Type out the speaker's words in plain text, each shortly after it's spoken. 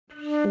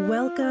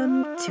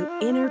Welcome to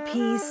Inner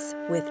Peace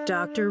with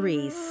Dr.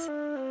 Reese,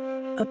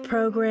 a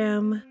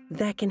program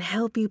that can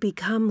help you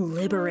become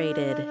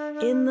liberated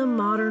in the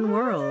modern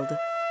world.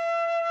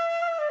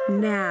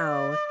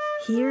 Now,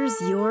 here's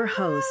your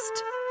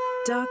host,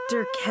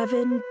 Dr.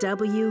 Kevin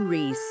W.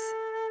 Reese.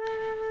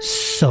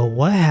 So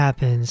what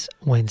happens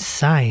when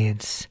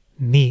science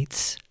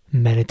meets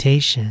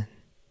meditation?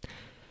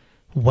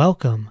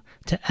 Welcome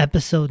to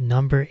episode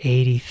number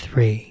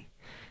 83.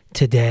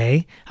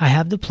 Today, I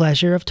have the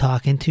pleasure of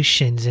talking to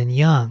Shinzen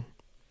Young.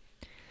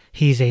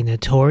 He's a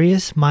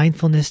notorious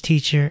mindfulness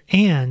teacher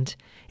and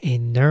a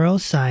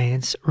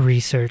neuroscience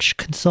research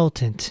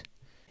consultant.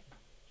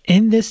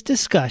 In this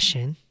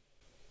discussion,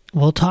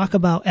 we'll talk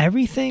about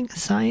everything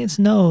science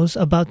knows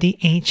about the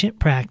ancient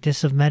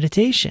practice of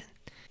meditation.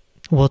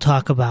 We'll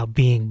talk about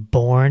being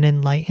born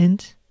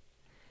enlightened,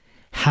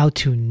 how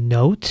to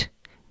note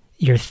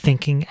your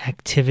thinking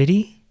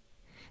activity,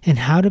 and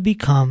how to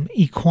become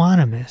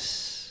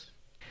equanimous.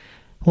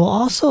 We'll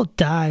also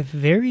dive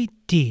very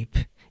deep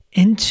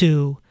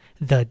into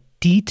the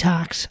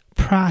detox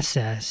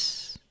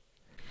process,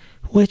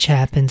 which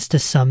happens to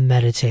some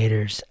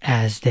meditators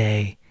as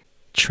they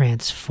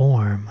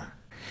transform.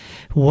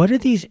 What are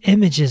these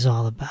images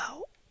all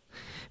about?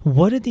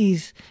 What are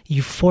these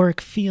euphoric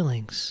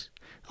feelings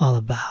all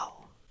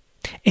about?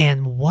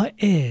 And what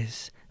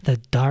is the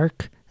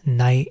dark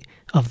night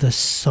of the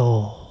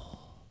soul?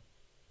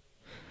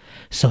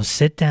 So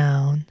sit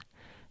down,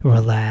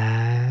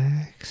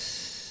 relax,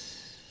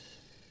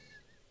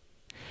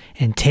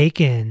 and take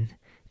in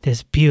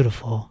this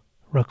beautiful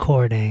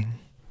recording.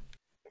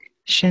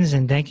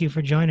 Shinzen, thank you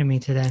for joining me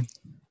today.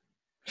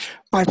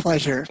 My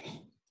pleasure.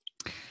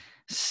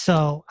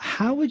 So,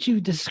 how would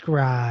you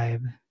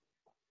describe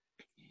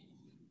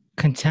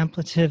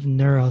contemplative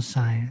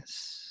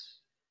neuroscience?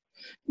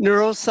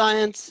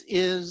 Neuroscience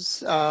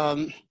is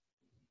a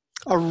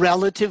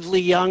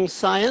relatively young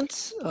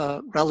science,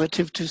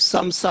 relative to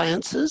some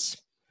sciences.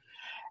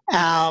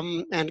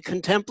 And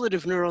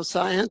contemplative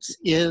neuroscience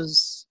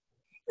is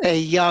a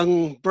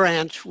young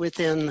branch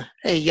within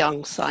a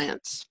young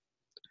science.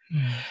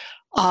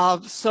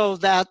 So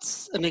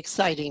that's an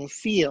exciting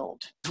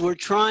field. We're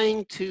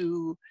trying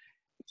to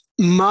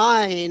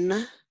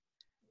mine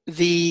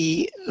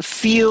the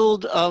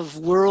field of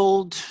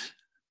world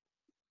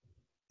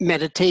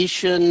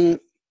meditation,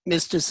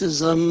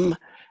 mysticism,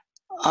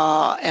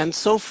 and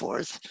so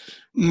forth,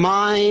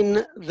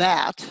 mine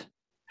that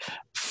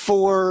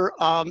for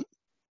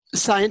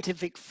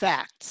scientific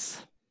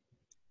facts.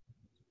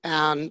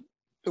 And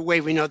the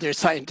way we know they're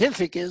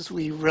scientific is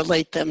we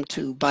relate them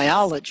to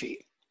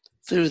biology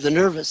through the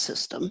nervous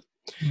system.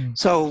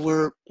 So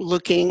we're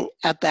looking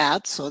at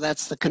that. So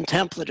that's the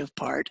contemplative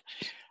part.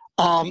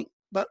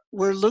 But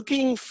we're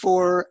looking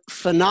for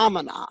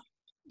phenomena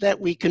that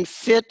we can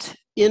fit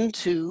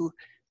into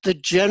the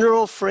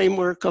general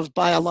framework of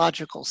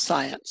biological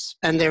science,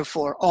 and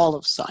therefore all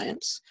of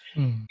science.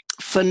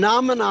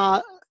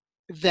 Phenomena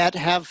that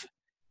have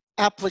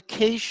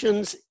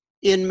applications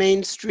in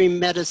mainstream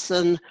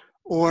medicine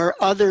or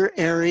other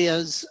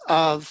areas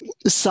of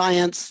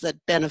science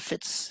that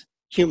benefits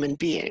human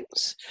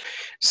beings.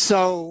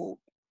 So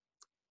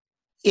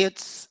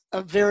it's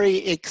a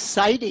very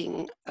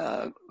exciting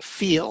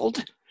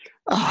field,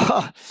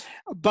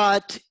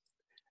 but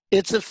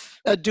it's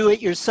a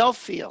do-it-yourself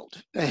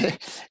field.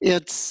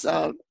 It's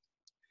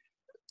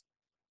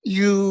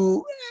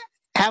you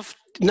have,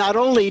 not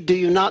only do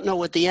you not know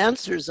what the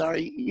answers are,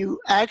 you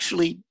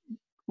actually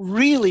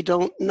really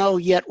don't know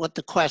yet what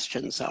the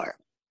questions are.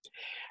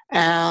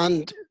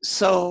 And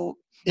so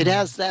it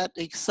has that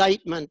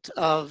excitement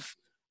of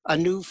a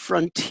new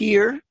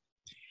frontier,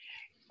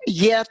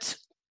 yet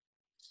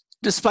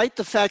despite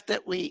the fact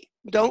that we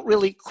don't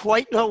really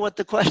quite know what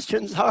the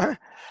questions are,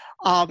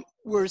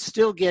 we're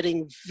still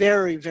getting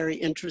very, very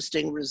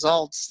interesting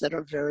results that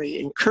are very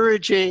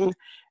encouraging.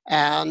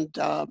 And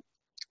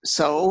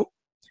so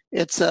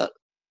it's a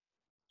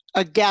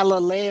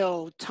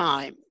Galileo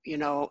time,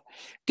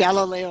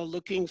 Galileo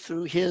looking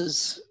through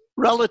his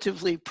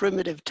relatively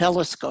primitive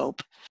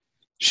telescope,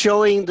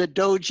 showing the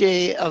doge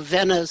of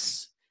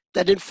Venice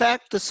that in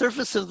fact the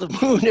surface of the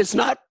moon is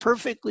not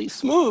perfectly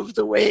smooth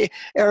the way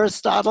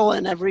Aristotle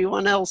and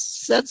everyone else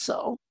said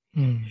so.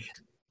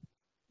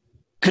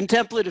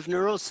 Contemplative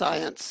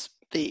neuroscience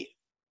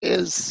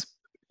is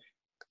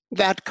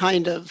that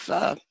kind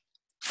of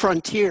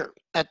frontier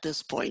at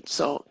this point.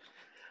 So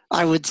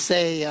I would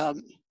say,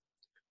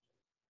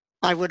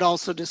 I would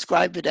also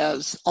describe it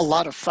as a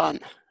lot of fun.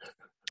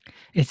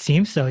 It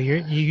seems so.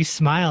 You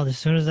smiled as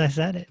soon as I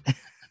said it.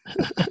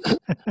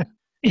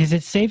 Is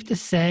it safe to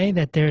say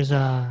that there's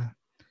a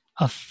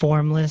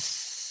formless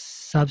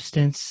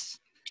substance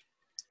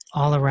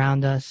all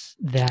around us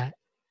that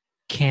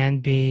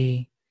can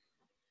be,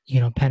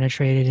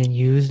 penetrated and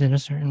used in a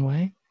certain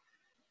way?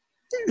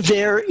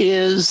 There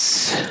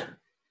is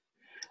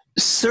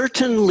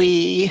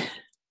certainly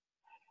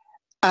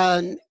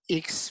an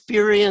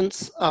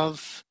experience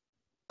of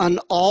an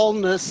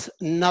allness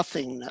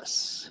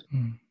nothingness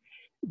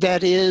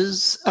that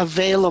is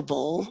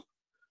available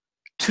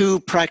to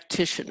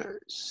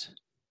practitioners.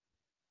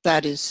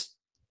 That is,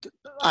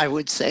 I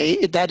would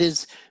say, that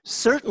is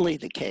certainly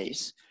the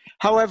case.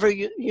 However,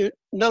 you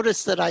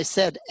notice that I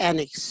said an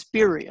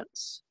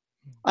experience.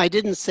 I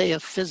didn't say a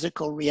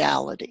physical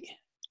reality.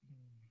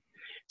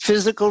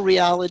 Physical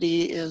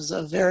reality is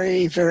a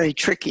very, very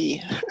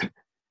tricky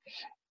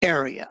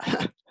area.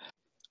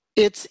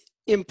 It's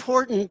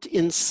important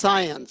in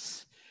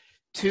science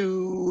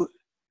to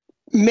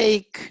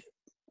make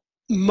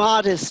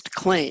modest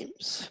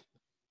claims.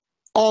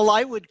 All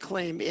I would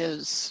claim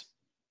is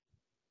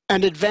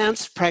an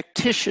advanced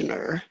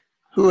practitioner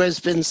who has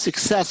been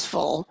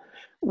successful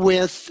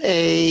with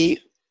a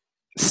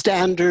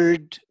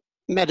standard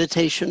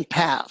meditation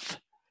path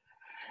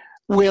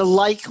will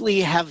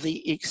likely have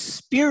the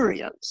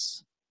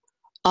experience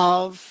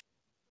of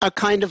a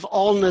kind of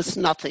allness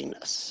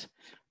nothingness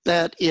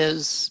that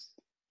is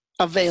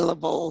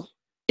available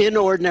in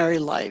ordinary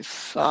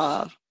life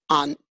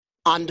on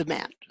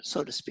demand,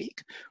 so to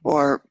speak.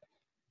 Or,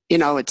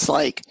 it's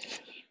like,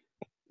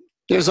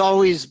 there's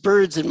always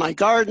birds in my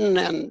garden,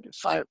 and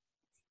if I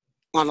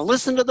want to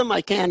listen to them,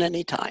 I can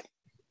anytime.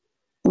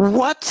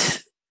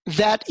 What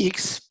that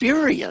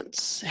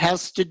experience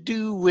has to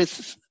do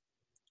with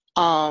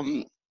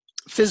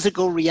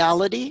physical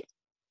reality,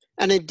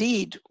 and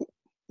indeed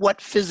what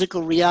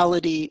physical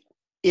reality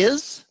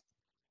is,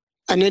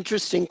 an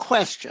interesting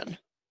question.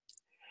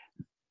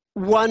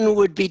 One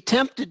would be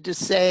tempted to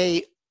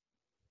say,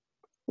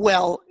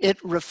 well, it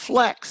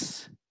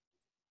reflects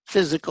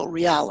physical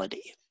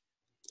reality.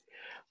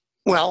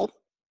 Well,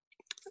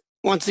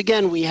 once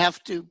again, we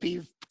have to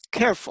be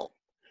careful.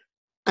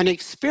 An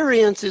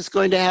experience is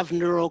going to have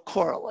neural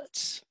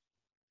correlates.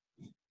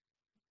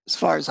 As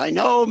far as I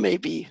know,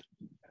 maybe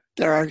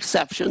there are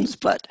exceptions,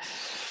 but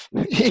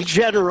in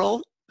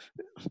general,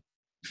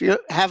 if you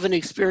haven't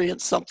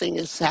experienced, something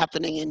is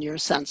happening in your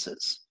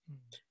senses.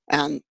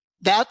 And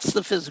that's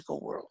the physical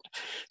world.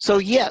 So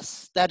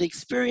yes, that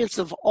experience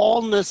of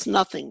allness,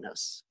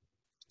 nothingness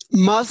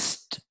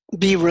must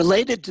be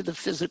related to the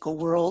physical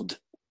world,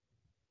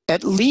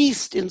 at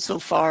least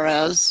insofar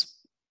as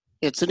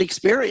it's an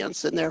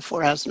experience and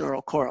therefore has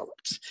neural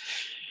correlates.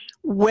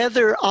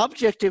 Whether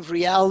objective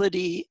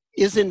reality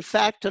is in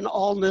fact an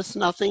allness,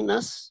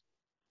 nothingness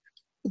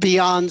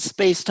beyond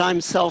space-time,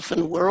 self,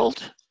 and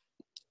world,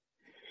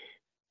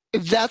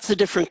 that's a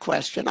different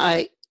question.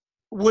 I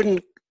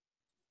wouldn't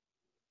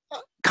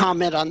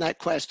comment on that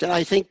question.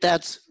 I think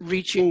that's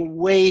reaching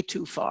way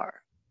too far.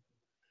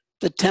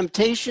 The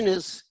temptation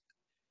is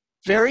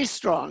very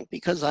strong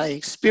because I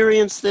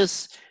experienced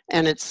this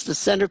and it's the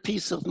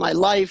centerpiece of my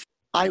life.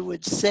 I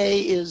would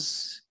say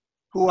is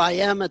who I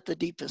am at the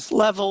deepest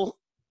level.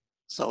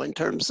 So in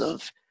terms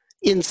of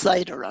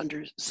insight or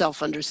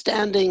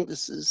self-understanding,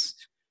 this is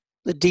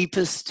the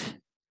deepest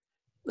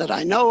that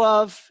I know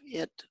of.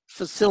 It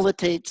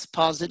facilitates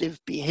positive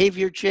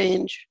behavior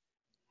change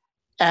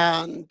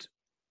and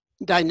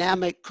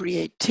dynamic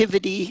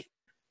creativity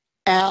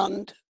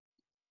and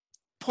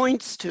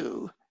points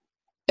to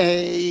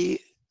a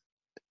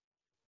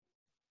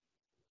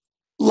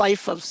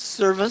life of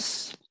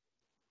service.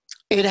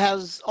 It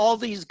has all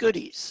these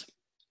goodies.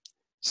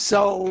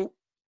 So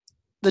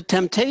the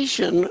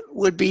temptation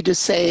would be to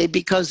say,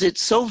 because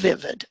it's so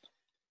vivid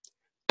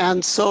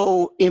and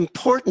so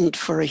important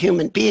for a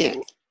human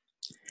being,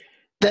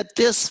 that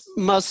this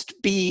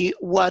must be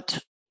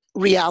what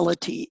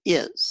reality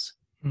is.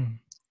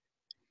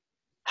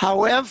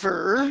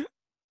 However,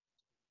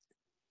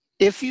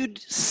 if you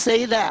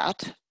say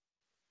that,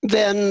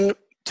 then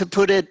to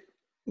put it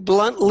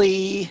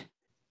bluntly,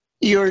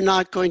 you're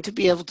not going to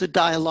be able to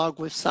dialogue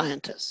with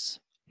scientists.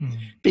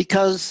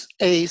 Because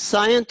a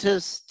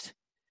scientist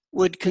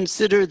would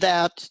consider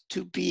that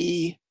to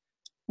be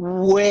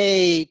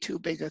way too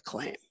big a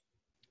claim.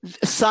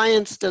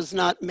 Science does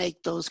not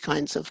make those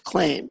kinds of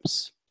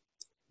claims.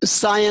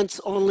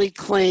 Science only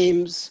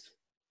claims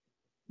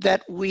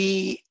that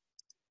we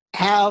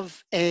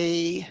have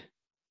a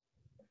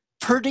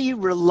pretty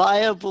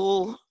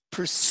reliable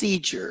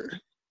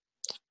procedure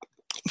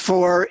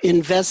for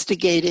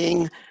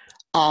investigating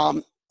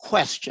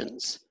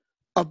questions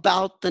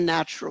about the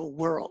natural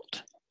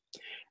world.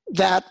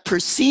 That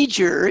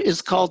procedure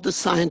is called the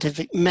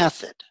scientific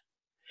method.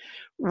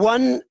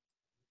 One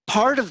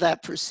part of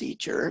that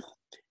procedure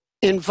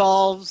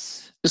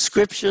involves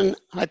description,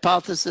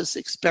 hypothesis,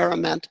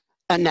 experiment,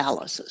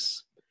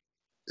 analysis.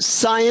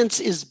 Science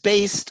is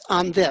based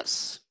on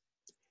this.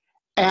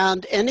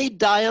 And any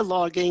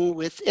dialoguing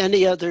with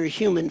any other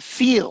human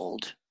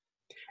field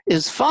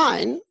is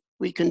fine,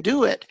 we can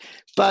do it.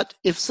 But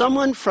if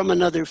someone from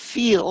another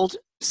field,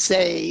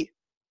 say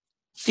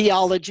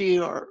theology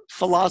or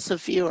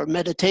philosophy or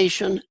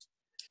meditation,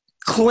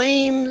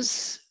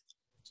 claims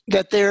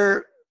that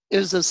there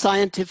is a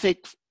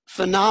scientific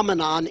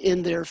phenomenon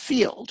in their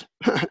field,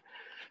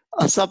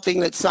 something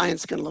that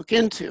science can look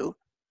into,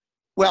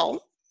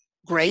 well,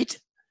 great,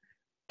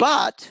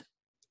 but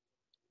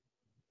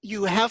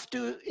you have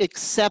to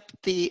accept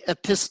the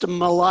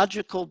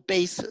epistemological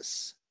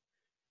basis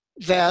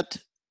that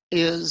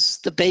is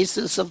the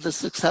basis of the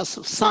success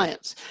of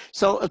science.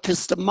 So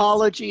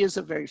epistemology is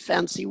a very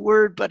fancy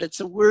word, but it's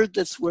a word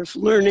that's worth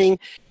learning.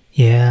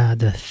 Yeah,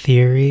 the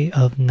theory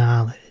of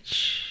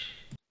knowledge.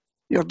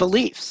 Your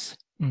beliefs.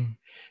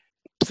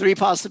 3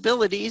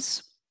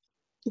 possibilities: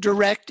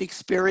 direct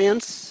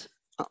experience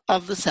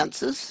of the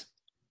senses.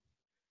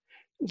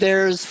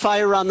 There's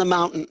fire on the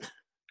mountain.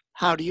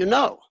 How do you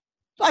know?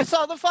 I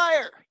saw the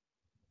fire.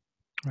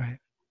 Right.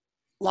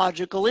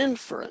 Logical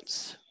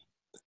inference.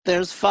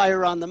 There's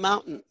fire on the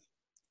mountain.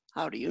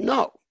 How do you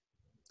know?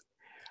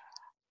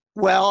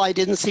 Well, I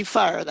didn't see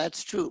fire,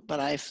 that's true, but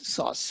I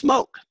saw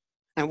smoke.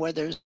 And where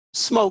there's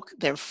smoke,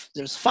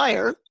 there's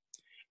fire.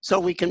 So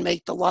we can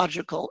make the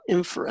logical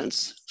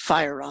inference,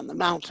 fire on the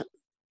mountain.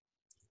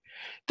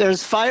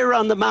 There's fire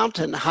on the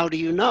mountain. How do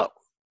you know?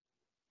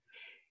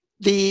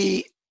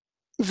 The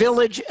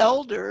village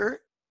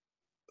elder,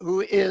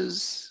 who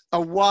is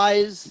a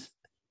wise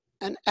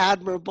and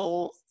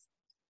admirable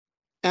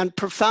and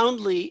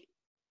profoundly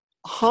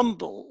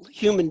humble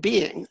human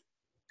being,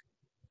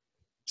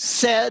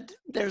 said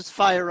there's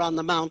fire on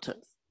the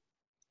mountain.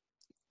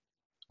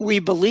 We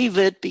believe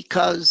it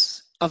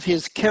because of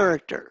his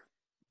character,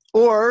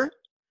 or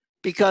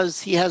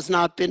because he has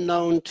not been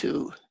known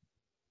to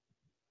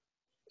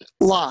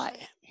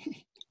lie.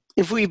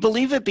 If we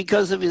believe it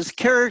because of his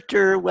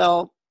character,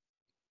 well,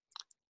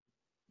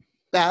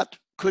 that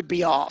could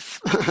be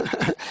off.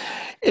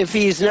 If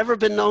he's never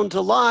been known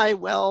to lie,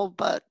 well,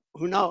 but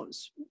who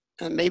knows?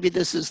 And maybe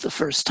this is the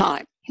first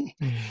time.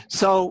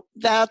 So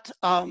that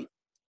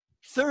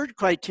third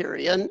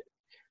criterion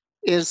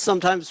is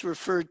sometimes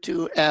referred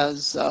to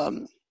as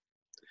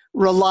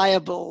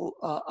reliable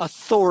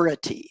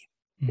authority,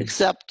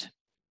 except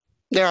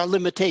there are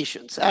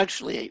limitations.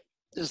 Actually,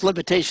 there's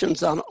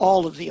limitations on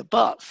all of the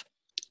above.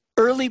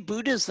 Early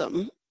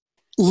Buddhism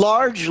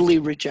largely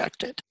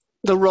rejected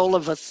the role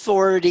of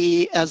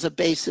authority as a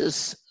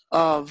basis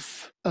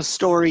of a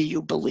story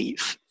you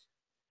believe.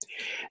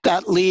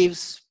 That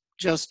leaves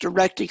just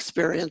direct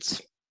experience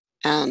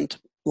and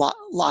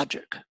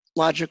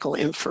logical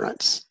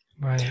inference.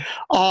 Right.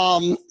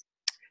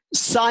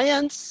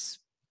 Science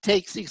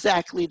takes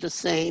exactly the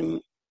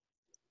same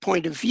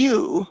point of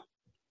view,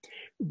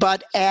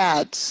 but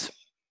adds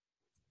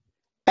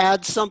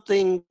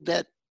something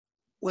that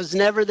was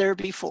never there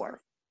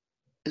before,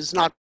 is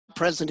not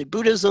present in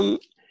Buddhism,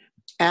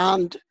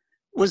 and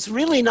was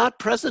really not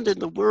present in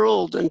the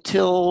world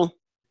until,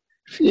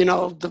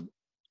 the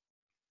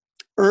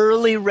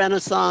early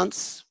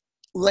Renaissance,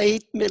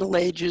 late Middle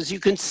Ages. You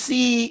can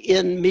see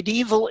in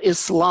medieval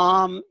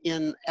Islam,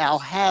 in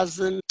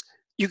Al-Hazan,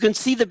 you can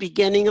see the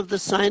beginning of the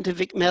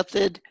scientific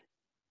method.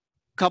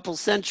 A few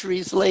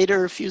centuries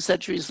later,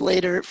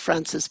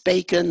 Francis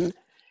Bacon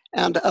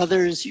and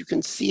others, you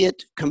can see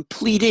it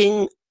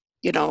completing,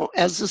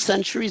 as the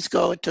centuries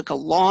go. It took a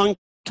long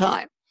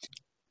time.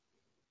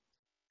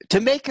 To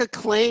make a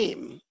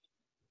claim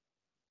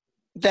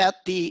that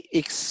the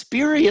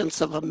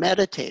experience of a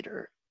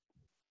meditator,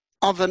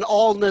 of an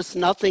allness,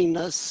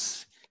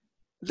 nothingness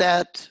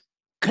that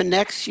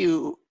connects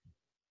you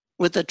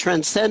with the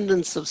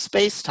transcendence of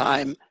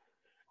space-time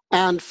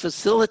and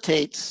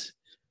facilitates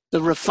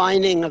the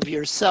refining of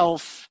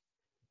yourself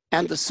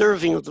and the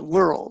serving of the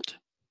world,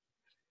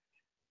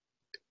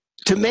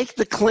 to make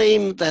the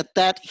claim that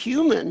that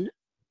human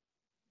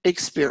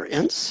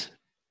experience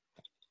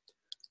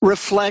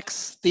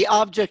reflects the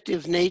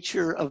objective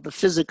nature of the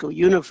physical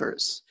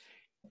universe,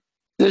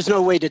 there's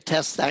no way to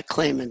test that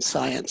claim in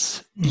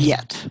science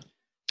yet.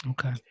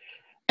 Okay.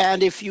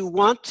 And if you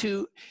want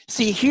to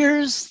see,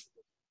 here's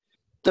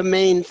the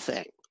main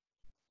thing.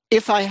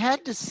 If I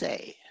had to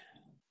say,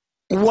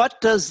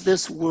 what does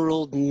this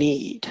world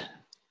need?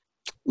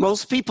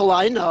 Most people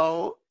I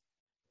know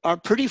are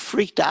pretty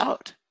freaked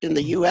out in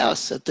the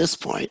US at this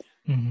point.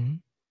 Mm-hmm.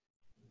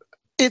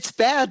 It's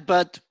bad,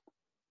 but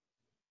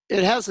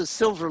it has a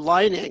silver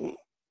lining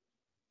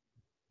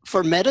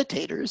for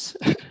meditators.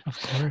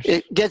 Of course.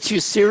 It gets you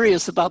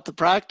serious about the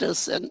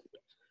practice, and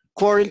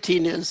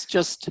quarantine is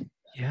just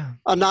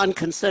a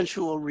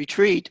non-consensual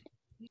retreat.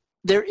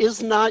 There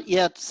is not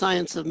yet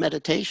science of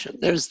meditation.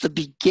 There's the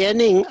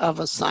beginning of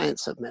a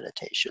science of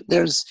meditation.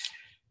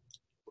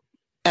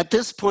 At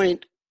this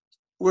point,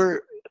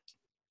 we're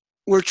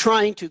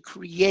trying to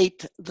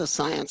create the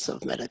science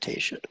of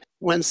meditation.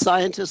 When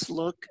scientists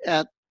look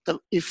at the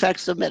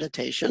effects of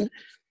meditation,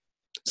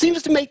 it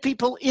seems to make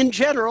people in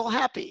general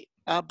happy,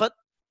 but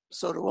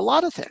so do a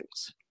lot of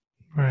things.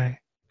 Right.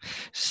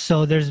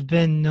 So there's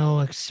been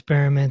no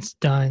experiments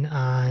done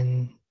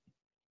on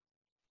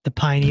the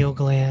pineal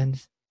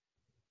gland,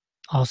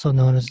 also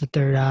known as the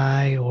third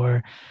eye,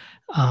 or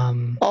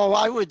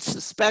I would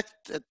suspect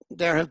that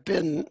there have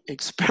been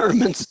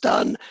experiments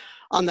done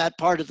on that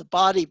part of the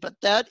body, but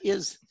that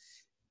is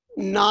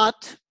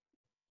not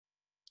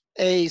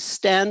a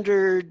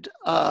standard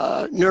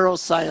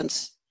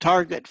neuroscience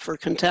target for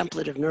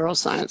contemplative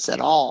neuroscience at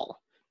all.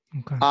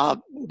 Okay.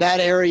 That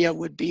area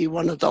would be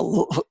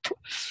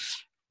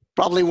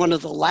probably one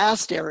of the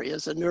last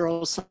areas a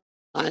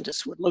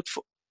neuroscientist would look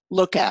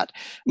look at.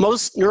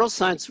 Most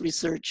neuroscience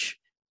research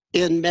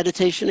in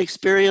meditation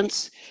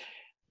experience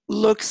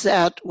looks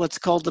at what's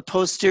called the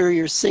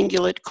posterior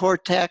cingulate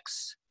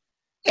cortex,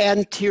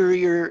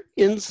 anterior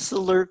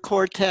insular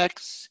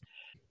cortex.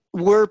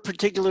 We're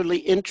particularly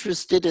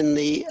interested in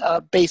the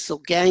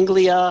basal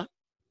ganglia.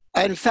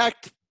 In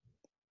fact,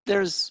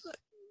 there's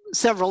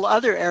several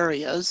other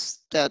areas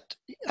that,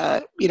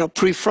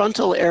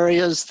 prefrontal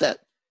areas that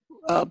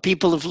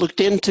people have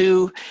looked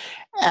into.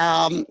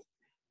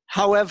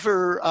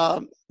 However,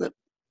 the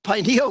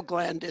pineal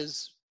gland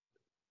is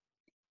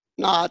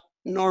not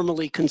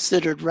normally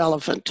considered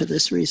relevant to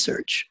this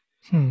research.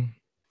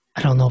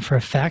 I don't know for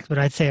a fact, but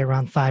I'd say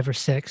around 5 or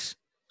 6.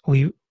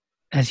 We,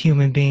 as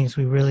human beings,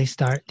 we really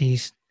start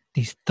these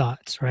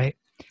thoughts, right?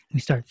 We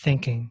start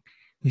thinking.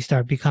 We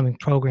start becoming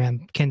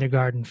programmed.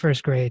 Kindergarten,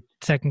 first grade,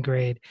 second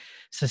grade,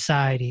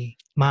 society,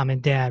 mom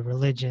and dad,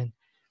 religion.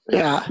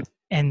 Yeah.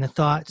 And the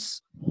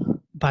thoughts,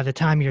 by the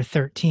time you're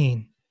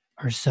 13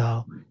 or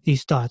so,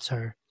 these thoughts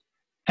are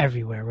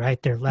everywhere, right?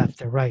 They're left,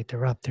 they're right,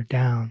 they're up, they're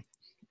down.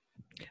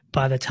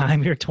 By the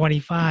time you're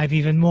 25,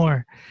 even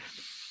more.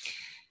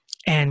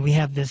 And we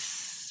have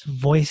this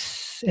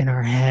voice in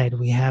our head.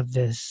 We have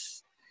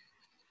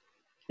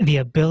the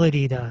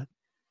ability to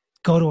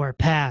go to our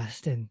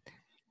past and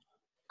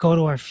go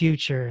to our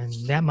future. And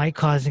that might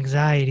cause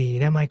anxiety.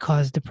 That might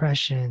cause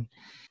depression.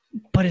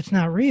 But it's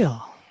not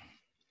real.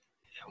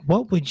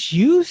 What would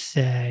you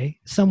say,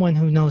 someone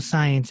who knows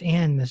science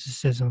and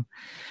mysticism,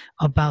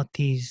 about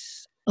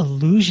these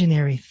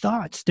illusionary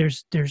thoughts?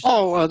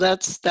 Oh, well,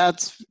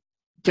 that's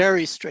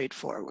very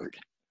straightforward.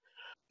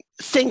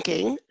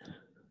 Thinking.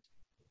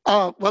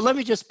 Well, let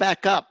me just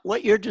back up.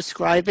 What you're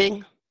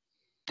describing,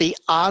 the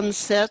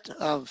onset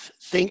of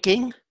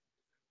thinking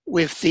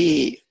with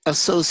the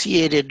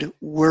associated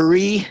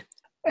worry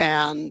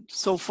and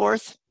so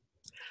forth,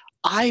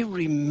 I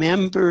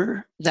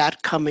remember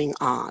that coming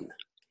on.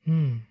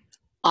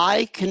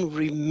 I can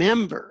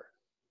remember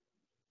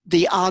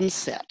the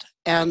onset,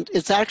 and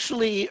it's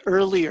actually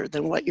earlier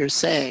than what you're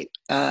saying.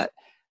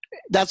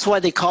 That's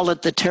why they call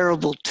it the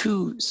terrible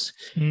twos.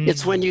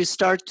 It's when you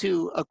start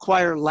to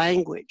acquire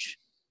language,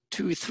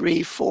 2,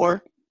 3,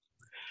 4.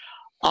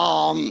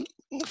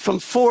 From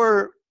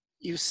 4,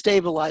 you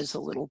stabilize a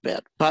little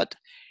bit, but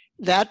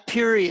that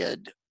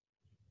period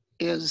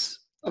is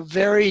a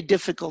very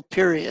difficult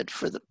period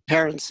for the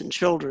parents and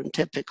children,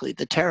 typically,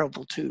 the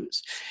terrible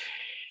twos.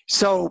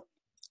 So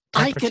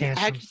I can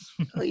act,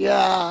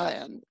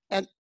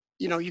 and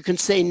you can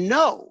say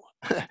no.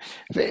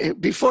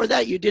 Before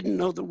that, you didn't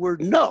know the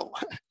word no.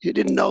 You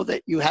didn't know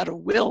that you had a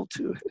will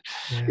to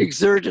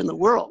exert in the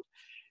world.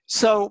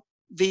 So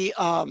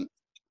I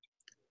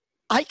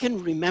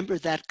can remember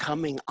that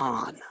coming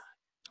on.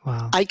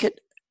 Wow.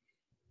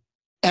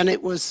 And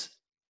it was,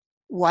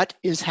 what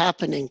is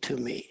happening to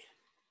me?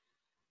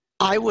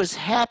 I was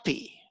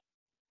happy.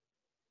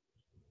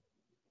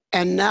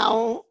 And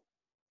now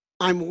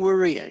I'm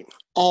worrying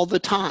all the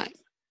time.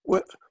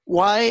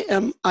 Why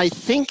am I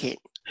thinking?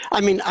 I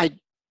mean, I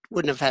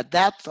wouldn't have had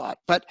that thought,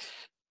 but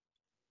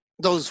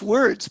those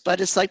words,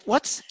 but it's like,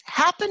 what's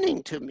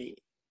happening to me?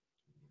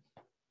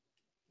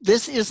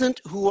 This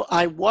isn't who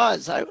I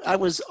was. I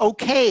was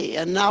okay,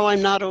 and now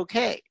I'm not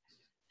okay.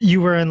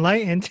 You were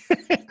enlightened.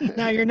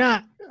 Now you're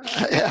not.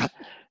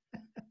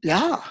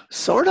 Yeah,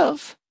 sort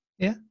of.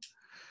 Yeah.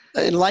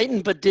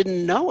 Enlightened, but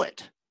didn't know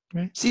it.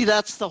 Right. See,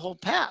 that's the whole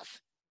path.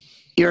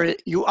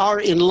 You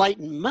are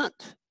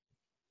enlightenment,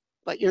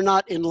 but you're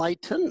not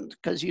enlightened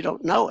because you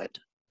don't know it.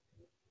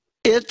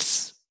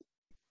 It's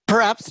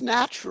perhaps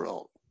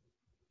natural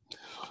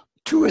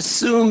to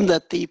assume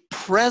that the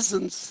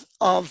presence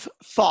of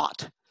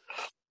thought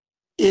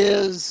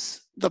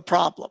is the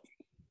problem.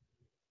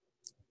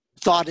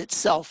 Thought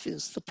itself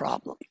is the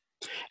problem.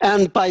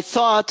 And by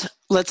thought,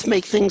 let's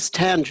make things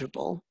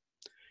tangible.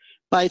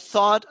 By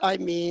thought, I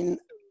mean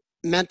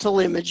mental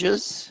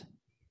images,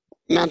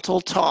 mental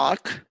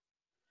talk,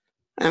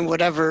 and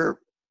whatever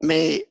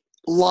may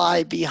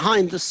lie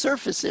behind the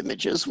surface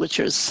images, which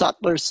are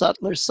subtler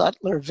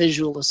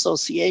visual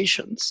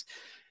associations.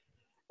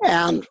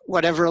 And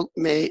whatever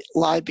may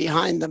lie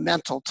behind the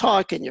mental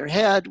talk in your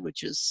head,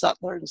 which is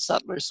subtler and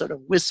subtler sort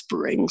of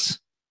whisperings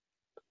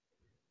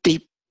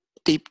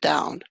deep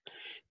down.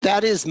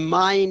 That is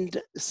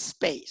mind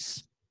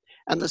space.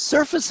 And the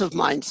surface of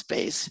mind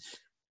space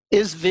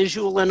is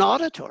visual and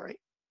auditory.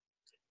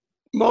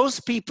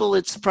 Most people,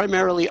 it's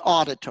primarily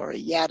auditory,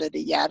 yada,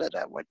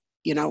 what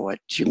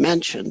you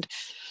mentioned,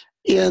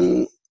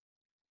 in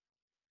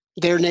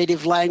their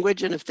native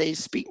language. And if they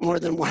speak more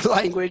than one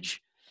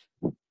language,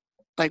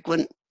 like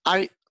when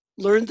I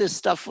learned this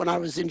stuff when I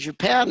was in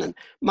Japan, and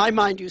my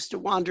mind used to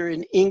wander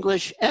in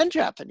English and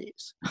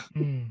Japanese.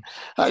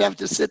 I'd have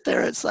to sit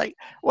there. It's like,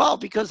 well,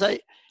 because I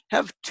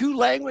have 2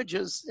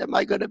 languages, am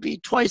I going to be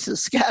twice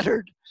as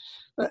scattered?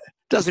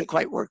 Doesn't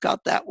quite work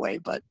out that way,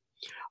 but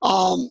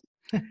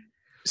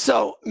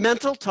so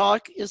mental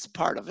talk is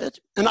part of it.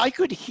 And I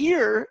could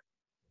hear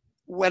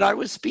when I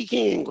was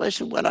speaking English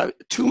and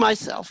to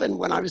myself, and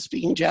when I was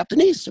speaking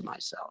Japanese to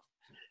myself.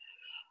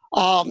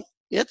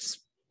 it's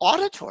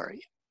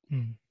auditory.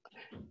 Mm.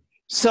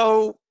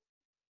 So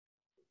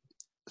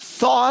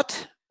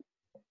thought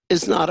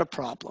is not a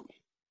problem.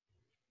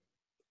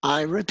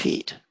 I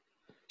repeat,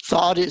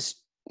 thought is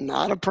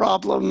not a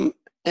problem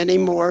any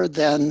more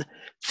than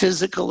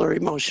physical or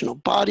emotional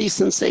body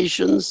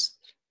sensations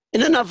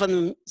in and of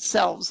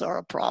themselves are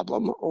a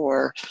problem,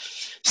 or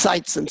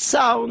sights and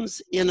sounds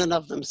in and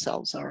of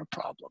themselves are a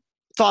problem.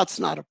 Thought's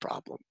not a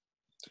problem.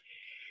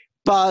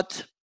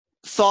 But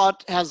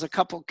thought has a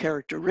couple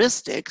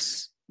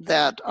characteristics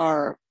that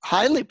are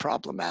highly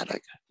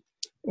problematic.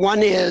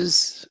 One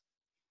is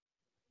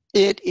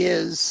it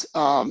is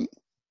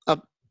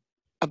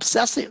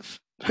obsessive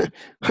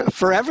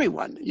for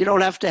everyone. You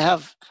don't have to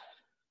have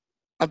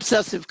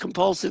obsessive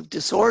compulsive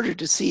disorder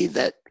to see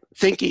that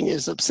thinking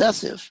is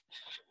obsessive.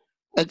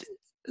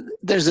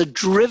 There's a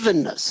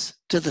drivenness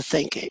to the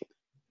thinking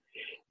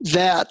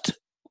that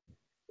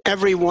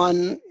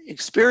everyone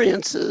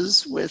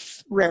experiences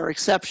with rare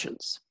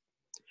exceptions.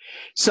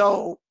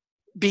 So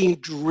being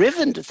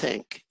driven to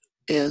think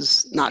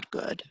is not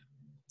good.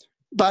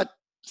 But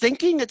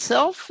thinking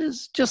itself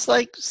is just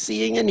like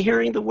seeing and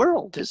hearing the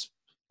world.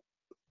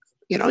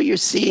 You're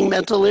seeing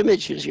mental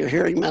images, you're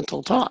hearing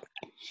mental talk.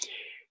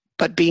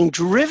 But being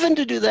driven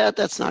to do that,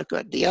 that's not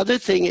good. The other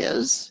thing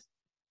is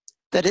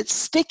that it's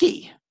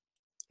sticky.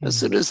 As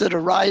soon as it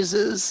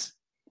arises,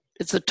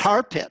 it's a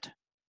tar pit.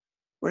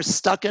 We're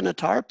stuck in a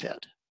tar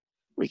pit.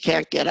 We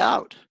can't get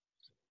out.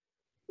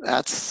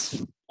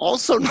 That's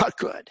also not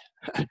good.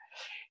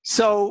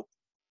 So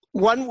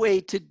one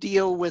way to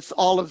deal with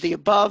all of the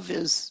above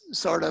is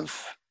sort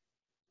of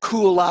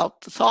cool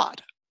out the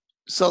thought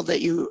so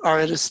that you are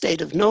in a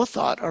state of no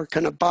thought or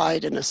can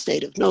abide in a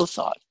state of no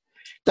thought.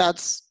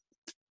 That's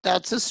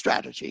a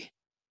strategy.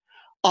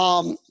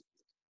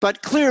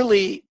 But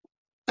clearly,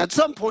 at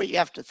some point you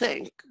have to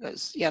think,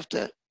 because you have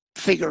to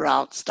figure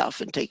out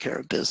stuff and take care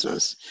of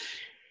business.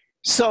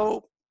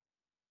 So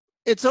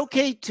it's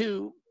okay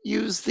to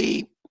use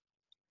the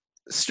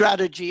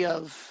strategy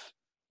of,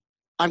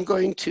 I'm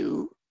going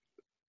to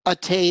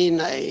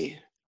attain a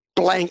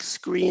blank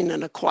screen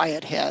and a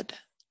quiet head.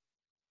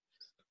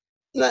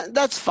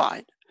 That's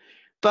fine.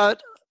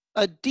 But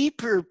a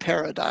deeper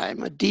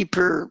paradigm, a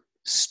deeper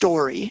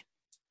story,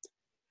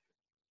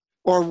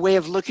 or way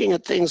of looking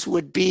at things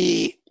would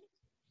be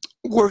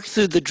work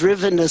through the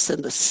drivenness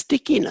and the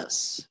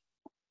stickiness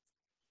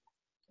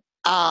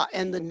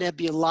and the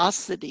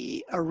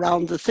nebulosity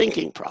around the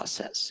thinking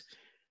process.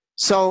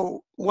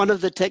 So one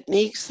of the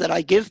techniques that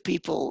I give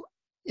people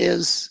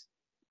is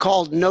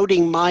called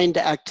noting mind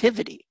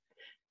activity.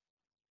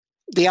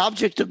 The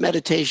object of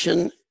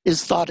meditation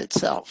is thought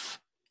itself,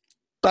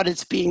 but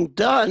it's being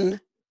done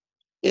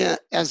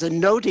as a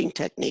noting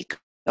technique,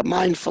 a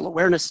mindful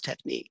awareness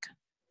technique.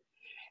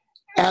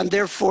 And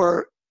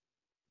therefore,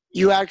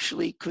 you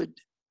actually could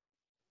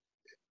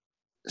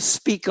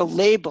speak a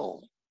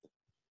label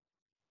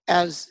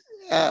as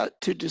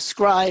to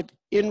describe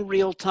in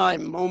real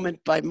time, moment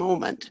by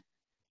moment.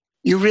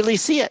 You really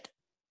see it.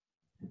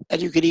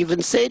 And you could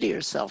even say to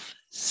yourself,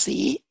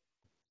 see,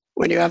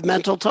 when you have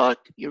mental talk,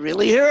 you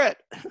really hear it.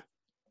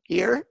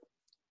 Hear.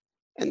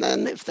 And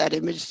then if that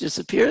image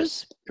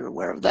disappears, you're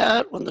aware of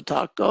that. When the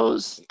talk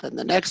goes, then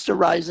the next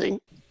arising.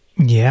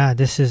 Yeah,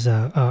 this is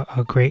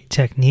a great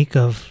technique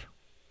of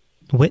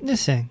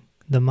witnessing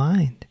the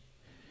mind,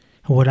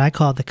 what I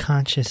call the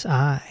conscious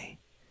eye.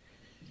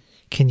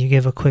 Can you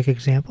give a quick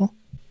example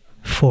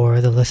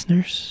for the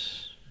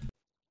listeners?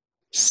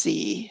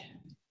 See,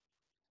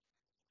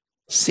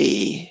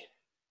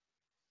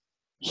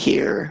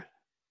 hear,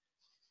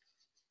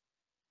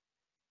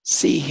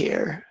 see,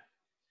 hear,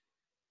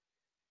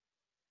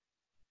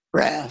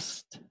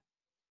 rest,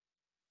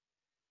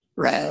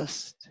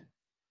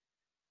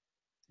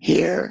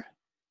 hear,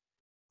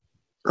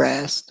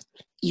 rest.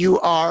 You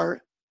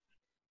are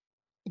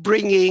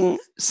bringing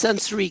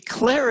sensory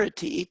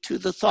clarity to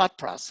the thought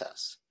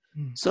process.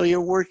 So you're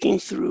working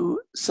through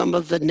some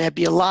of the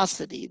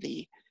nebulosity,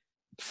 the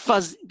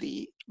fuzz,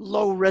 the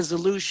low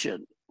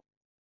resolution,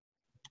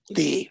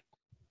 the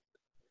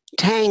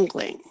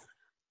tangling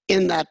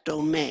in that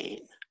domain.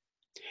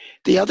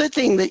 The other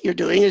thing that you're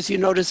doing is, you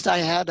noticed I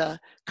had a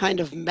kind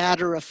of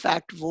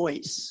matter-of-fact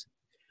voice.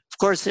 Of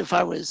course, if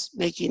I was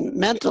making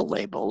mental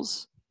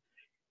labels,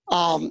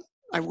 I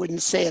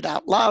wouldn't say it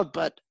out loud,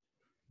 but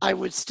I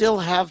would still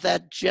have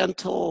that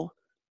gentle,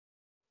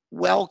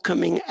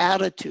 welcoming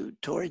attitude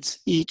towards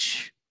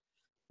each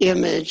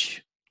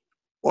image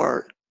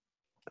or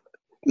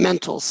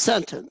mental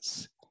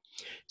sentence.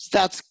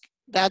 So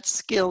that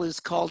skill is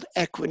called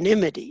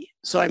equanimity.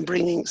 So I'm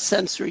bringing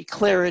sensory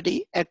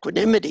clarity,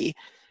 equanimity,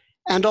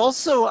 and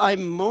also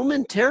I'm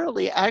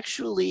momentarily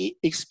actually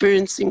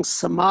experiencing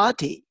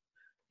samadhi,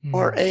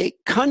 or a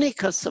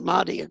khanika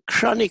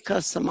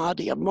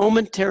samadhi, a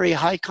momentary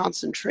high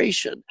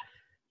concentration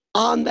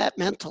on that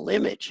mental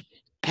image,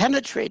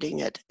 penetrating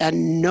it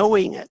and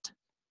knowing it.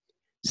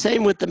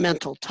 Same with the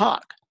mental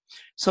talk.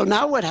 So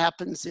now what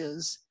happens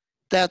is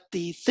that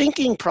the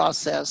thinking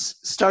process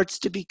starts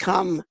to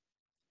become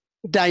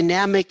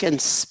dynamic and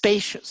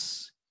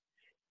spacious.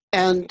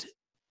 and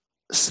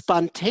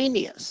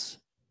spontaneous.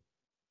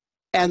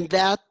 And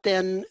that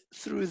then,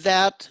 through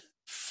that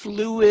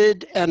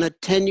fluid and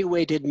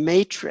attenuated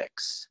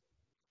matrix,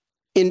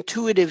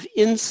 intuitive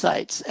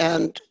insights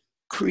and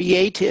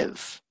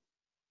creative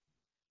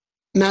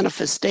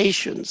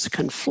manifestations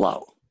can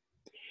flow.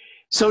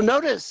 So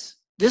notice,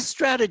 this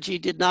strategy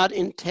did not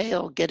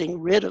entail getting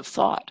rid of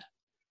thought,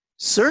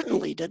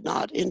 certainly did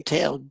not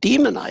entail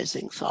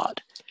demonizing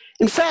thought.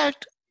 In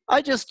fact,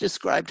 I just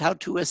described how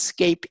to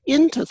escape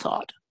into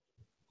thought.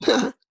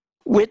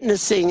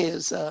 Witnessing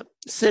is a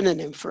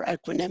synonym for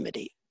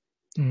equanimity.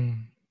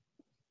 Mm.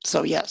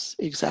 So yes,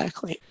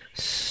 exactly.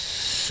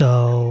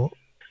 So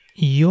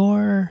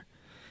you're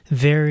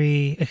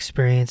very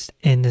experienced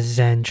in the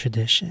Zen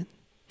tradition.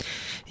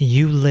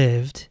 You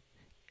lived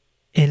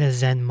in a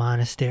Zen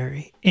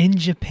monastery in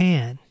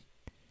Japan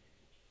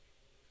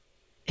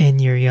in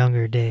your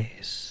younger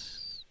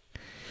days.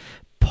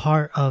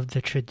 Part of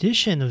the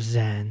tradition of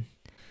Zen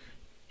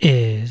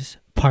is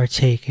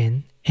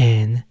partaking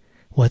in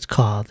what's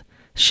called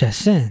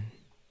Shinzen,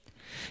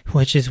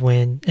 which is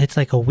when it's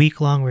like a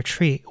week-long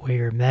retreat where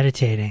you're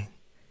meditating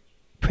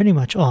pretty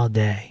much all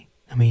day.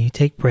 I mean, you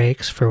take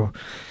breaks for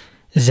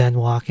Zen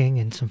walking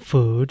and some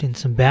food and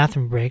some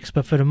bathroom breaks,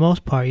 but for the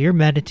most part, you're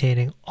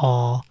meditating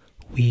all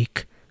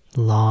week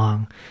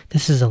long.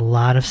 This is a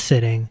lot of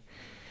sitting.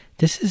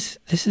 This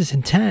is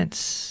intense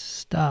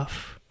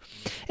stuff.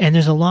 And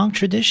there's a long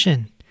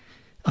tradition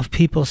of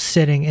people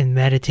sitting and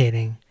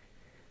meditating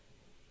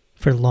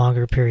for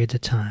longer periods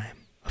of time.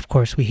 Of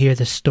course, we hear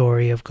the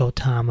story of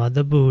Gautama,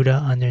 the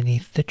Buddha,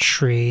 underneath the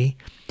tree,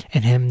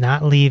 and him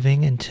not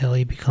leaving until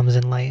he becomes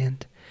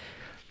enlightened.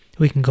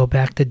 We can go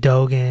back to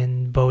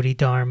Dogen,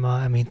 Bodhidharma,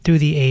 I mean, through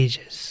the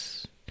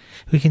ages.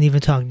 We can even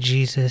talk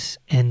Jesus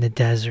in the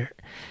desert.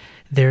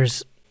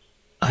 There's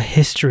a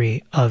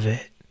history of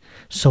it.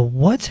 So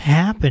what's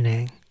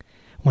happening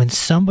when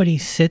somebody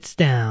sits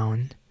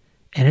down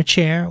in a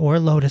chair or a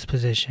lotus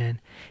position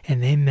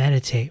and they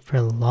meditate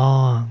for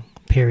long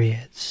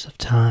periods of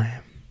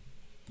time?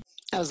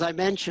 As I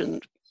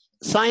mentioned,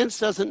 science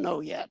doesn't know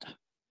yet,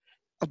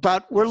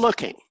 but we're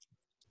looking.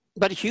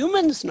 But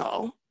humans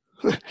know.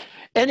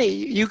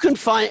 Any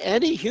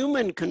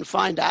human can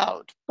find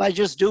out by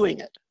just doing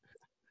it.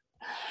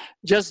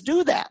 Just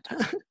do that.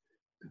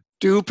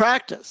 Do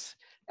practice.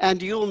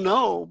 And you'll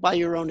know by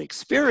your own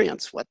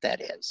experience what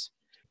that is.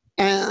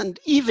 And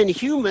even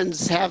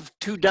humans have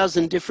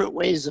 24 different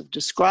ways of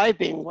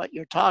describing what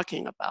you're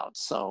talking about.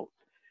 So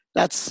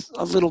that's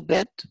a little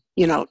bit,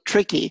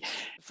 tricky.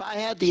 If I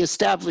had the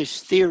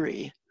established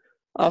theory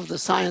of the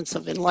science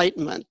of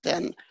enlightenment,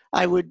 then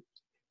I would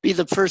be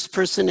the first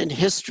person in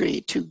history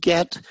to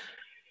get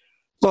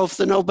both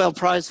the Nobel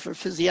Prize for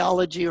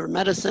Physiology or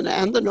Medicine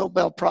and the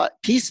Nobel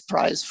Peace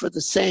Prize for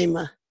the same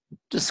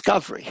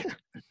discovery.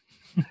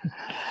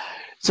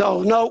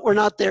 So no, we're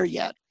not there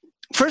yet.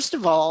 First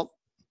of all,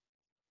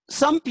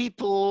 some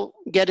people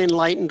get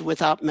enlightened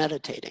without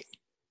meditating.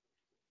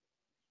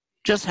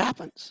 Just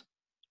happens.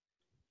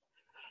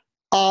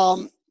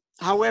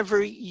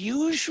 However,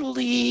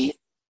 usually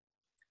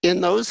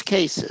in those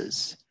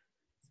cases,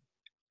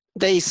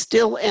 they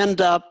still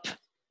end up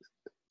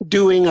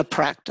doing a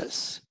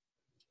practice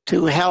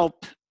to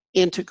help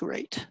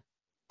integrate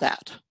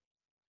that.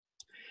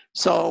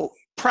 So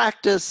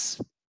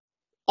practice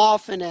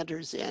often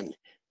enters in,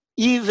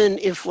 even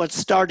if what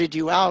started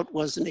you out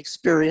was an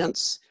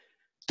experience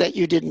that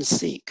you didn't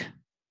seek,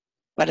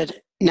 but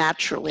it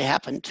naturally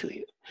happened to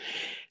you.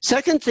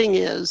 Second thing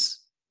is,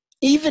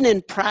 even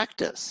in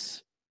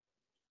practice,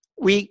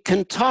 we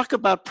can talk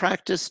about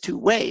practice two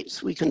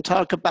ways. We can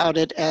talk about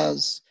it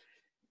as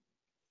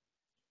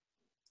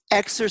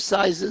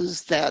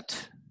exercises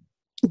that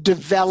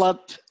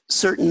develop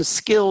certain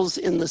skills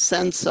in the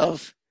sense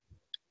of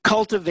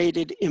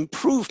cultivated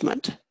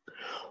improvement,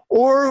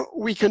 or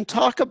we can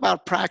talk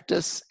about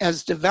practice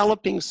as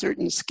developing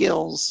certain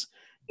skills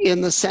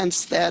in the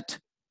sense that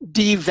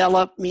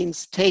develop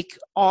means take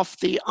off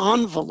the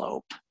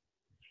envelope.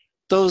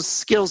 Those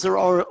skills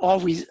are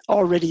always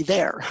already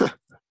there.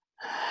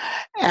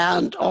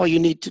 And all you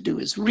need to do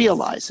is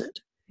realize it.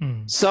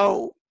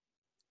 So,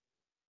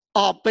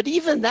 but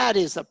even that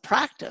is a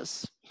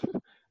practice.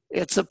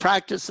 It's a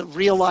practice of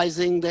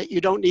realizing that you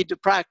don't need to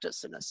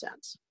practice in a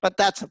sense, but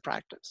that's a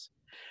practice.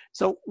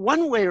 So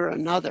one way or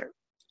another,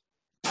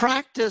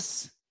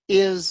 practice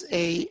is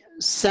a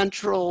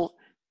central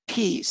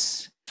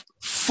piece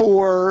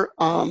for,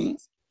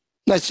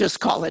 let's just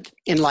call it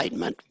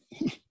enlightenment,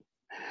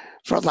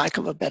 for lack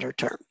of a better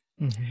term.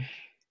 Mm-hmm.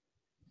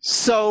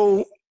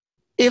 So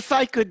if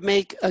I could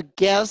make a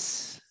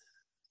guess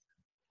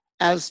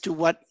as to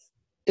what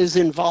is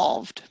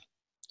involved,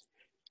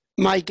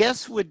 my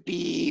guess would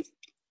be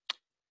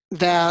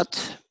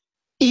that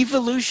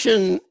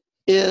evolution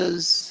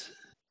is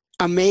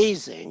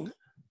amazing,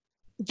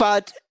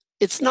 but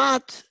it's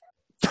not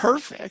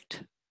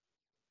perfect.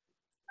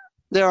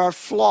 There are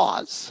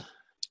flaws.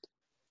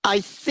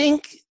 I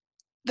think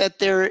that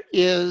there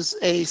is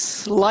a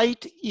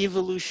slight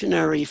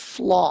evolutionary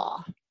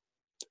flaw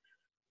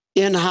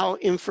in how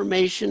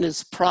information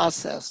is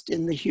processed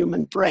in the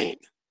human brain.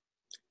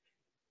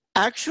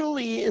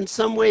 Actually, in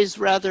some ways,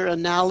 rather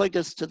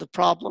analogous to the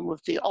problem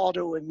with the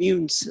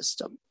autoimmune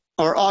system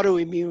or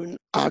autoimmune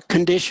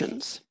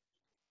conditions.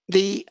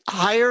 The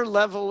higher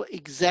level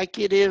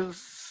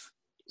executive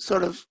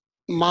sort of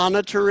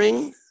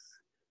monitoring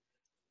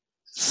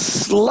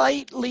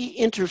slightly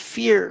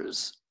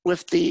interferes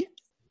with the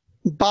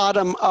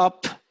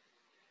bottom-up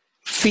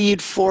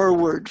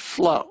feed-forward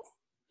flow.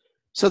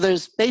 So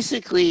there's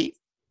basically,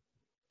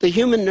 the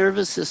human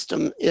nervous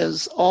system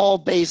is all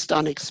based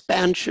on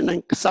expansion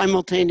and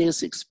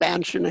simultaneous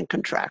expansion and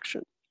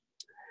contraction.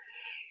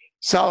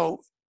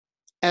 So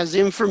as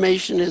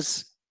information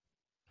is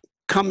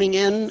coming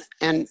in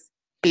and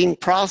being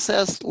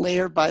processed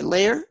layer by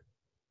layer,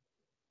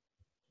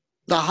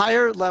 the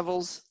higher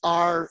levels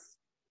are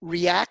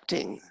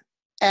reacting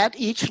at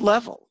each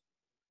level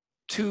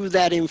to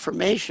that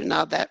information.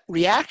 Now, that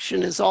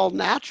reaction is all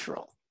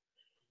natural.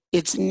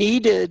 It's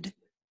needed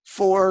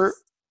for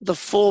the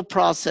full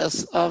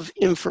process of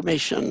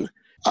information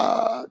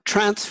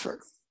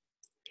transfer.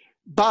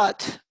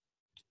 But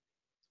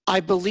I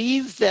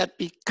believe that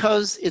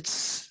because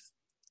it's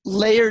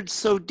layered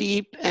so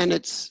deep and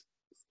it's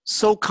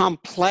so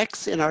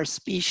complex in our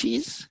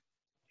species,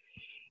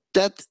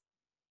 that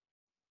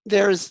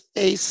there's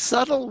a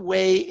subtle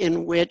way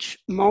in which,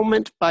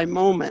 moment by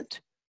moment,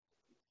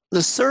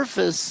 the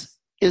surface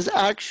is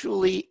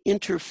actually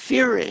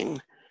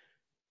interfering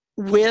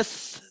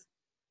with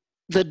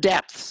the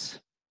depths,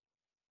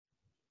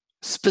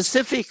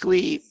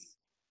 specifically,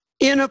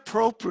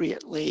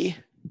 inappropriately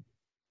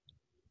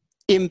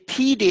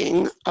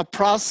impeding a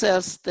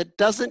process that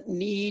doesn't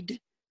need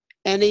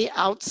any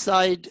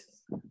outside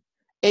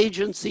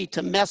agency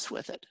to mess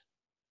with it.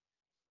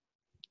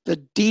 The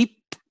deep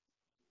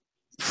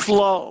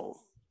flow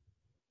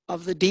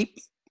of the deep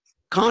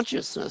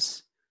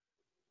consciousness,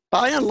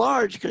 by and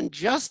large, can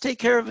just take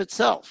care of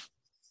itself,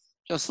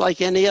 just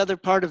like any other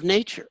part of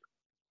nature.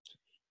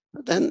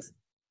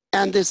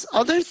 And this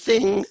other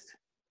thing,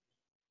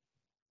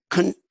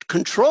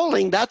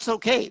 controlling, that's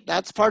okay.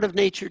 That's part of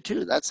nature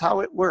too. That's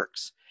how it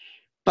works.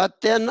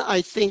 But then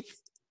I think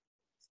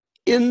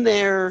in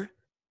there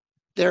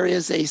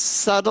is a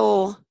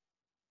subtle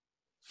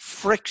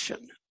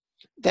friction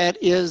that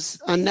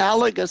is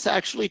analogous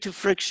actually to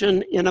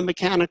friction in a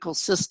mechanical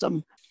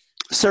system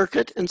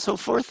circuit and so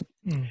forth.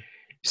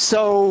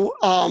 So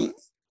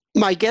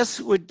my guess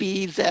would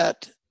be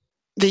that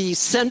the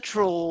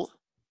central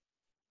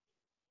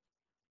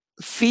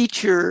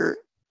feature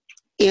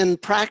in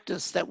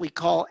practice that we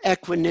call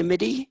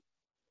equanimity,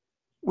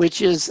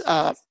 which is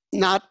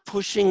not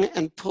pushing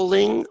and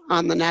pulling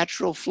on the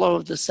natural flow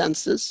of the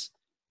senses,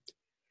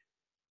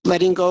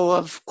 letting go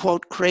of,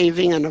 quote,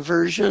 craving and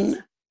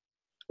aversion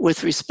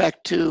with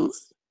respect to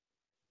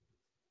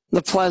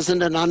the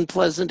pleasant and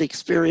unpleasant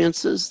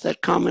experiences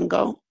that come and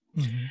go.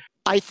 Mm-hmm.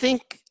 I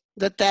think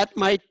that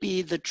might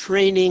be the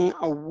training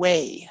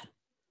away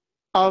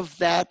of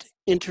that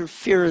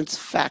interference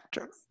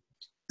factor.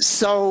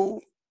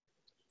 So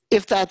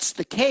if that's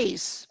the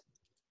case,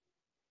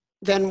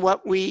 then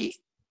what we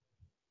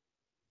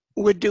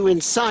would do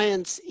in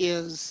science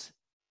is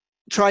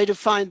try to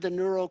find the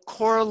neural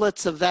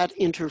correlates of that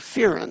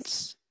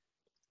interference.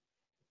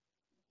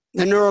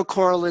 The neural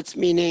correlates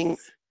meaning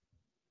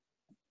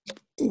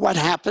what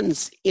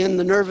happens in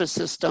the nervous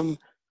system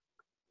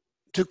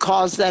to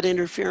cause that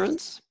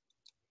interference,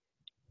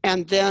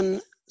 and then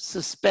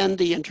suspend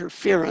the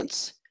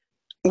interference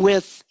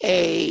with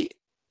a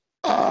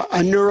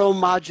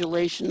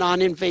neuromodulation,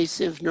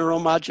 non-invasive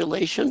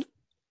neuromodulation,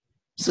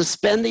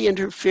 suspend the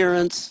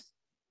interference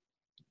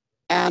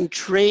and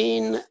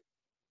train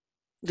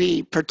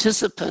the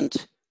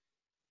participant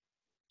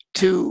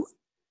to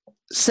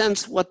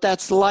sense what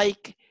that's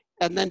like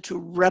and then to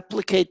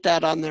replicate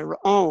that on their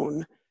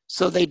own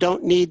so they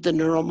don't need the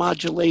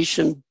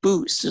neuromodulation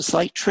boost. It's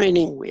like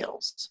training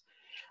wheels.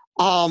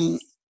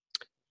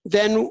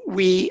 Then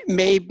we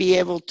may be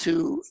able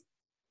to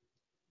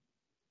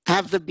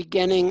have the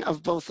beginning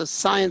of both a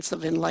science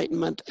of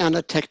enlightenment and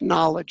a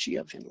technology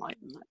of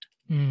enlightenment.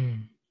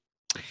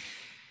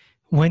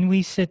 When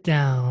we sit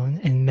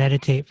down and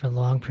meditate for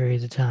long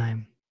periods of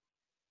time,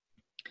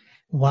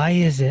 why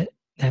is it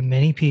that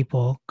many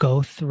people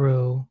go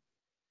through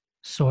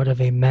sort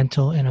of a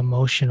mental and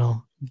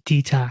emotional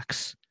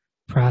detox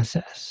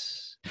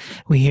process?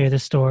 We hear the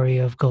story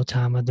of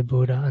Gautama the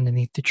Buddha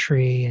underneath the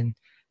tree and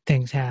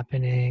things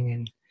happening,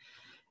 and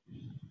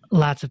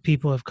lots of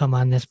people have come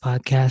on this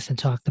podcast and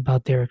talked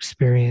about their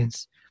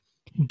experience.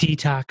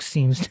 Detox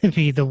seems to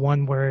be the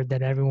one word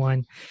that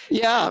everyone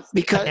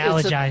because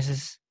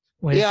analogizes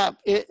with. Yeah,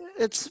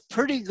 it's a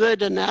pretty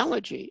good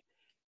analogy.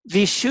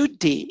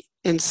 Vishuddhi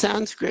in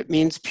Sanskrit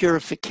means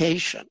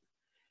purification.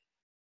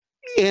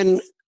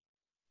 In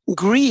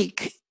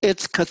Greek,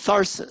 it's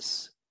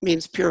catharsis,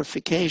 means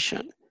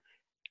purification.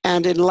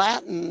 And in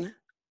Latin,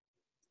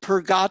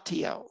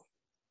 purgatio,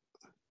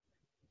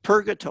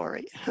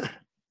 purgatory.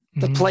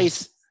 The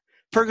place,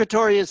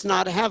 purgatory is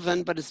not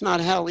heaven, but it's not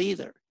hell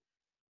either.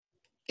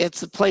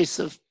 it's a place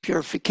of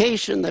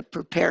purification that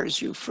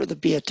prepares you for the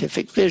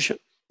beatific vision.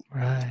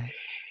 Right.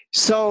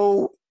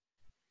 So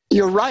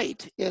you're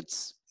right,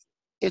 it's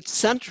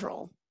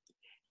central.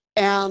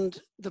 And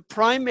the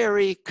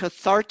primary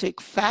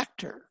cathartic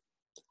factor,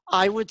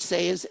 I would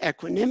say, is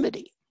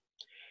equanimity.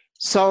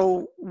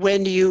 So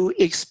when you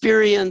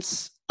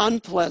experience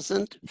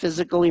unpleasant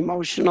physical,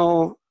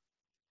 emotional,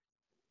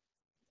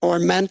 or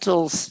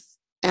mental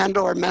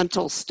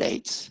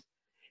states,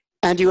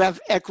 and you have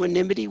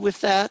equanimity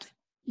with that,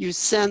 you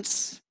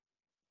sense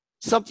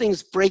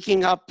something's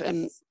breaking up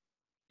and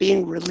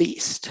being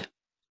released.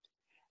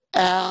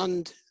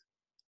 And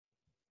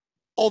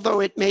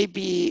although it may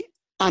be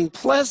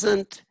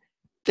unpleasant,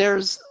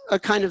 there's a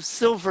kind of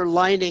silver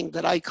lining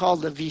that I call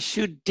the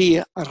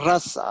Vishuddhi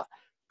Rasa,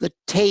 the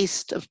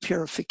taste of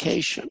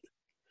purification.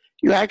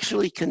 You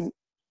actually can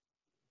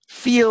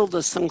feel the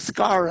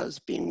samskaras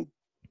being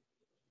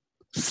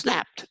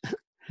snapped,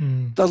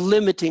 the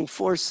limiting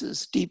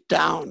forces deep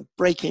down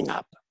breaking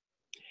up.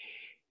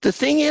 The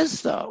thing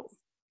is, though,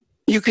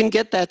 you can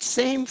get that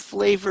same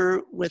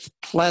flavor with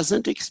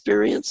pleasant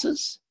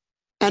experiences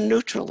and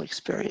neutral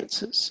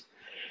experiences.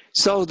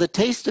 So the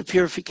taste of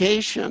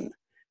purification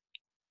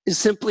is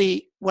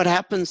simply what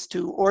happens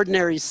to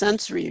ordinary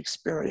sensory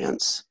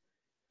experience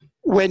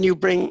when you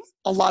bring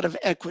a lot of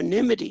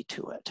equanimity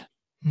to it.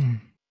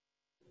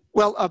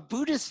 Well, a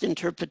Buddhist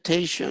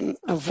interpretation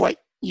of what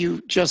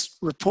you just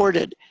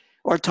reported,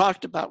 or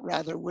talked about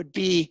rather, would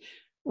be,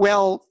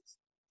 well,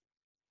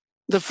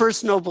 the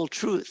first noble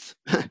truth,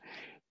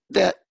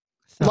 that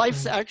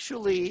life's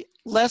actually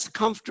less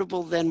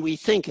comfortable than we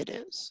think it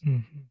is.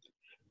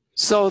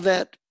 So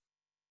that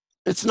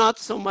it's not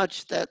so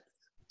much that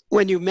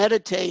when you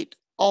meditate,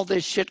 all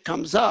this shit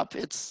comes up.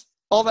 It's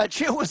all that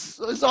shit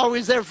is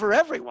always there for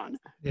everyone.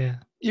 Yeah.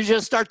 You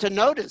just start to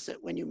notice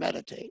it when you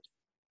meditate.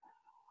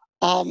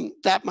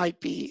 That might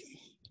be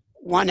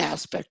one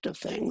aspect of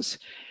things.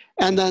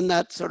 And then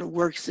that sort of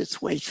works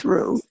its way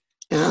through,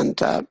 and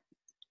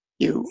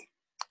you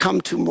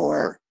come to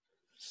more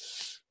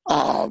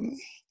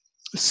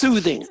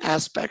soothing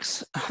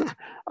aspects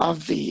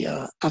of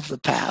the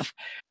path.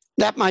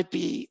 That might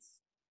be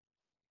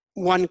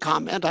one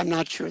comment. I'm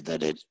not sure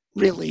that it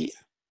really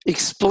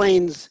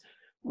explains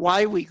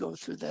why we go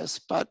through this,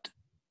 but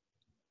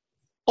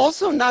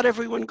also not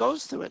everyone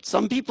goes through it.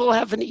 Some people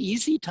have an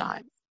easy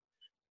time,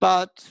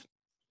 but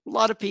a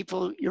lot of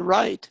people, you're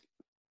right,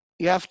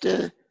 you have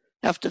to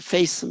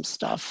face some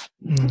stuff.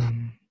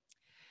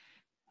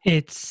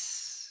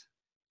 It's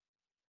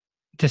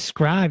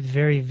described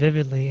very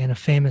vividly in a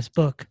famous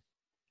book,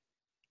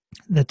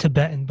 the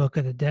Tibetan Book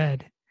of the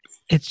Dead.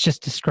 It's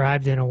just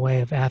described in a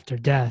way of after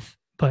death,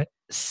 but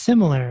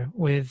similar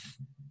with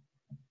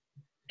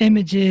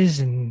images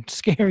and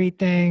scary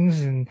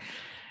things,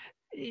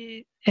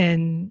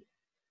 and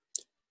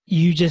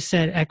you just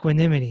said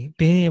equanimity,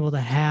 being able to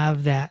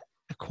have that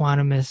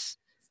equanimous.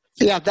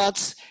 Yeah,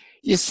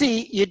 you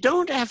see, you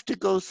don't have to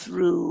go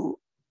through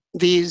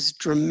these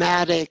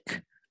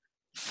dramatic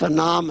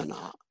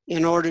phenomena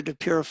in order to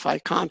purify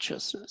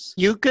consciousness.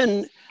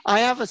 I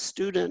have a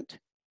student,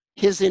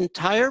 his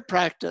entire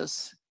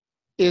practice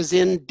is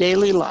in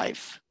daily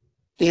life,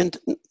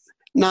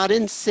 not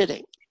in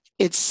sitting.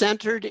 It's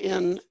centered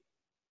in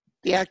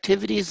the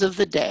activities of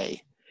the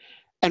day.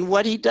 And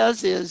what he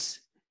does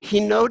is he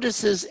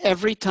notices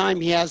every time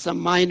he has a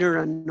minor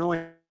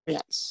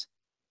annoyance,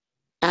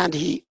 and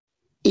he,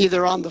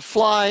 either on the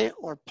fly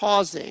or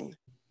pausing,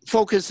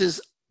 focuses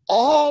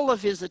all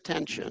of his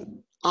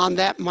attention on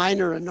that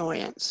minor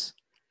annoyance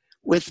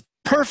with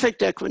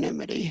perfect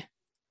equanimity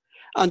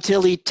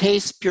until he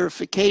tastes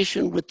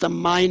purification with the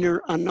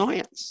minor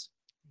annoyance.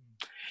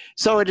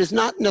 So it is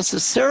not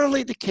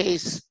necessarily the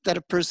case that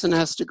a person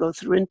has to go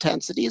through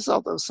intensities,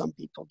 although some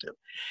people do.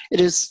 It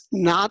is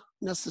not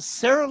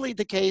necessarily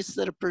the case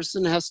that a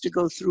person has to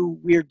go through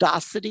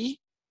weirdosity,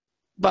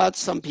 but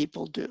some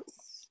people do.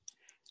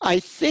 I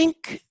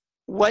think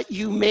what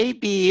you may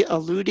be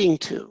alluding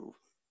to,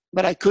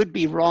 but I could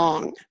be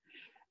wrong,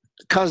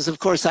 because of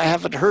course I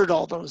haven't heard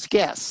all those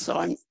guests, so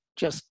I'm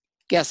just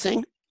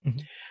guessing.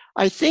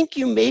 I think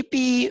you may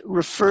be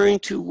referring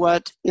to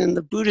what in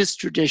the Buddhist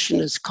tradition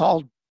is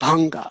called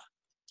Bhanga,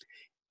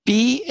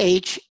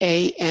 B-H-A-N-G-A.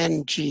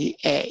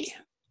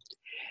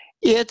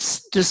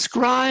 It's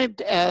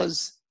described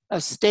as a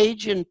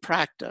stage in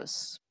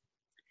practice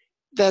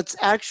that's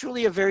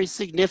actually a very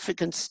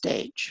significant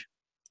stage.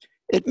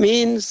 It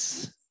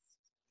means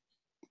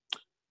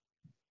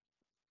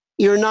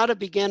you're not a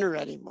beginner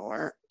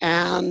anymore,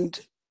 and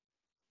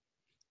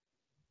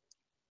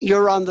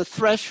you're on the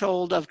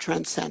threshold of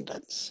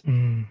transcendence.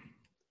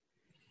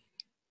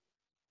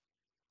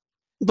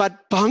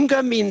 But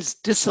Bhanga means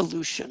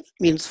dissolution,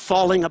 means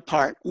falling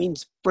apart,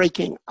 means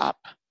breaking up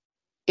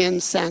in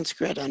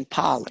Sanskrit and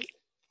Pali.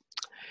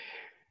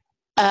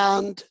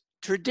 And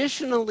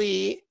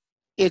traditionally,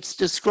 it's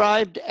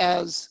described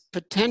as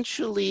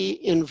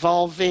potentially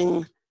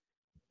involving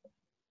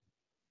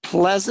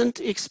pleasant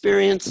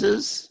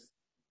experiences,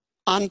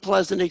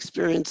 unpleasant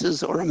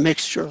experiences, or a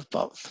mixture of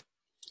both.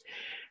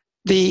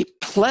 The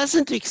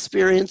pleasant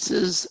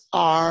experiences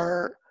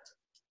are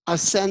a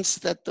sense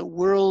that the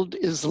world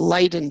is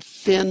light and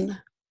thin,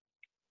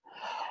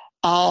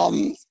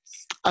 a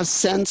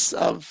sense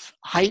of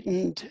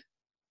heightened,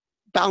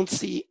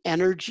 bouncy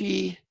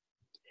energy,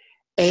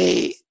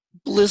 a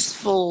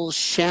blissful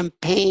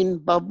champagne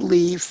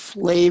bubbly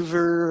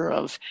flavor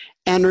of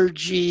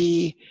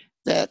energy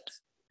that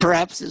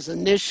perhaps is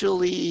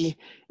initially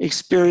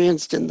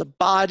experienced in the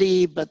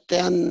body, but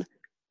then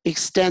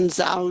extends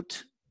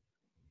out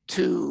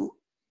to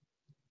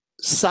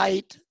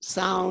sight,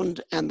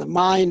 sound, and the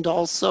mind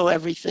also.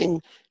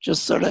 Everything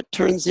just sort of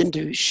turns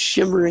into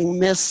shimmering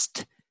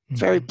mist,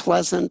 very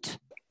pleasant,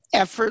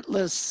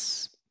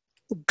 effortless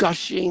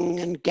gushing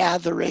and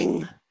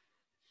gathering.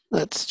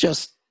 That's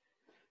just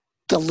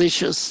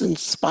delicious and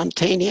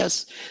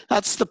spontaneous.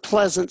 That's the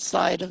pleasant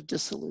side of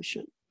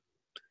dissolution.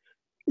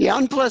 The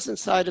unpleasant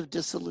side of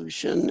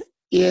dissolution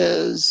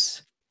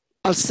is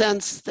a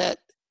sense that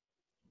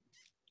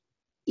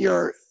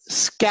you're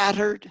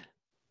scattered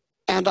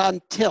and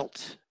on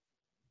tilt.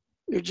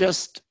 You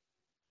just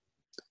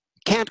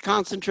can't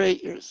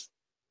concentrate. You're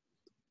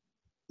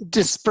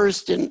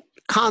dispersed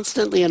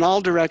constantly in all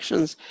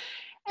directions,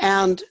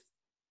 and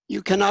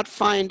you cannot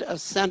find a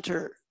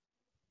center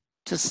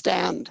to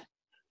stand.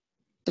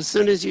 As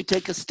soon as you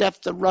take a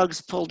step, the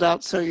rug's pulled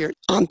out, so you're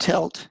on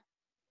tilt.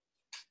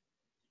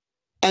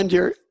 And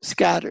you're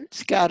scattered,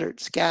 scattered,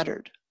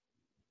 scattered.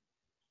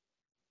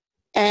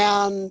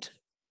 And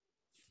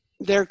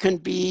there can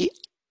be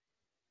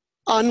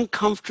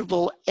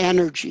uncomfortable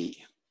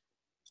energy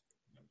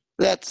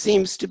that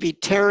seems to be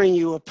tearing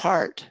you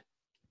apart,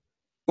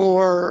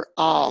 or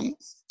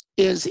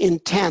is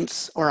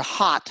intense or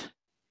hot.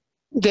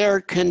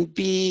 There can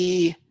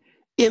be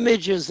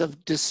images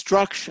of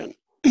destruction,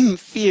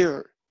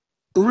 fear,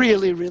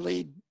 really,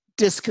 really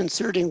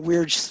disconcerting,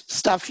 weird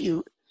stuff.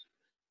 You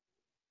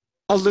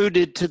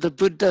alluded to the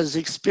Buddha's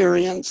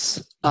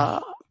experience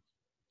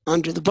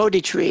under the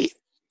Bodhi tree,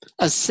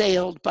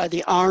 assailed by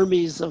the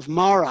armies of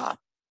Mara.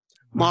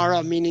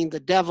 Mara meaning the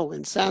devil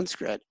in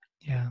Sanskrit.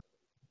 Yeah.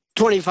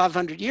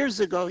 2,500 years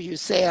ago, you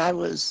say, I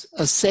was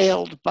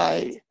assailed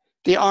by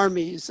the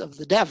armies of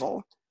the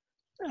devil.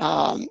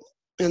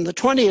 In the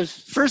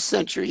 21st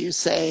century, you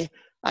say,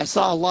 I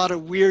saw a lot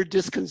of weird,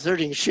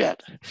 disconcerting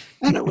shit.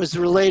 And it was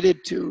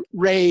related to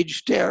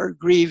rage, terror,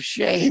 grief,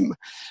 shame,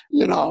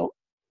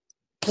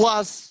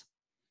 plus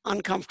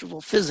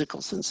uncomfortable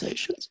physical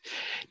sensations.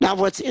 Now,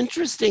 what's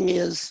interesting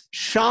is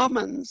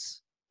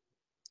shamans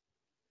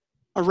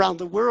around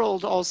the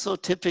world also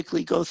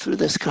typically go through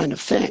this kind of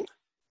thing.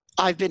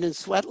 I've been in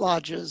sweat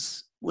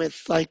lodges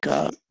with like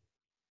a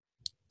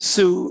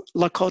Sioux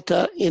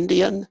Lakota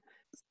Indian,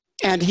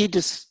 and he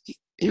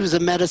was a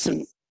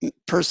medicine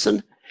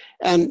person,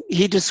 and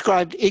he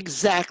described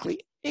exactly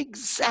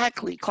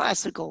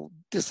classical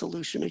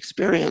dissolution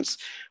experience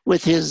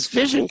with his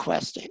vision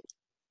questing.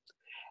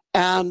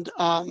 And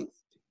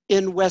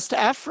in West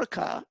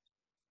Africa,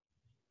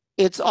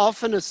 it's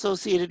often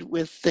associated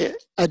with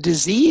a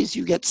disease.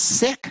 You get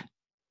sick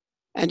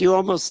and you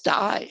almost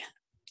die.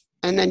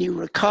 And then you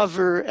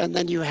recover, and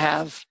then you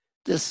have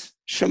this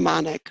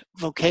shamanic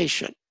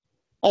vocation.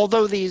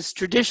 Although these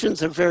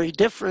traditions are very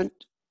different,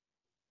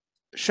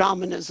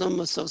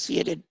 shamanism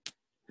associated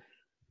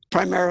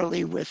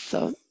primarily with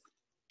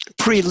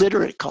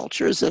pre-literate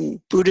cultures,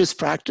 and Buddhist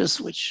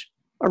practice, which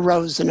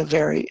arose in a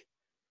very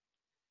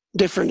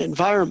different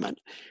environment.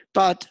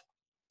 But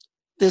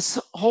this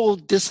whole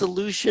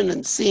dissolution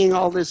and seeing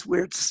all this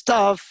weird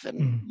stuff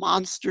and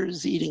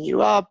monsters eating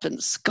you up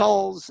and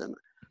skulls, and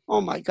oh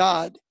my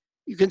God,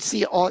 you can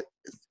see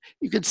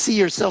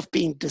yourself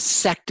being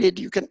dissected.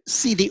 You can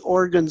see the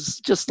organs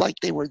just like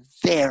they were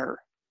there.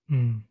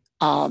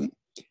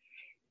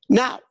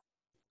 Now,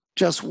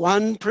 just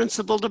one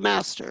principle to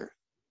master.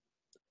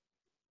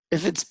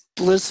 If it's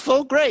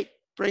blissful, great,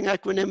 bring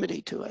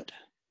equanimity to it.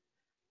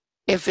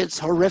 If it's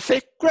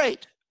horrific,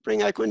 great,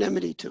 bring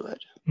equanimity to it.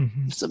 If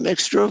it's a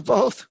mixture of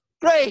both,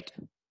 great.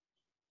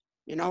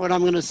 You know what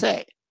I'm going to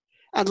say.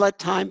 And let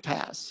time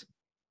pass.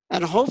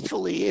 And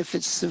hopefully, if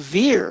it's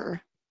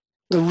severe,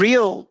 the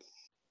real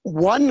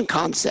one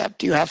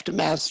concept you have to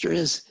master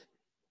is,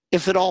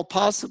 if at all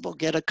possible,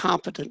 get a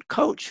competent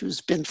coach who's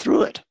been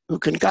through it, who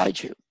can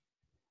guide you,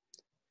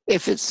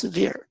 if it's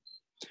severe.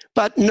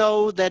 But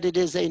know that it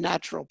is a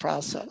natural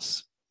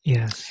process.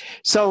 Yes.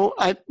 So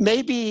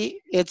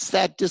maybe it's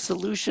that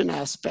dissolution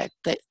aspect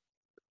that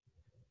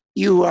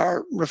you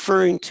are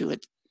referring to.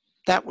 It.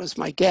 That was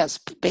my guess,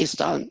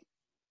 based on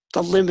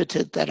the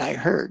limited that I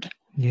heard.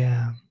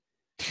 Yeah.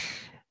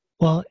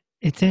 Well,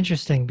 it's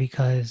interesting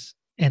because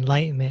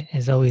enlightenment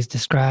is always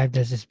described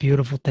as this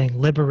beautiful thing,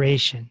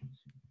 liberation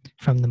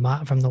from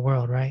the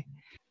world, right?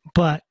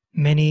 But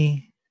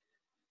many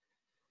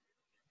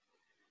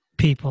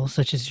people,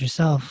 such as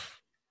yourself,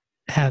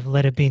 have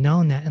let it be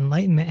known that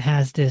enlightenment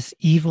has this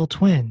evil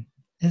twin,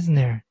 isn't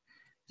there?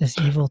 This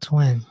evil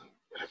twin.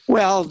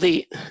 Well,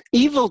 the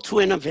evil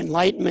twin of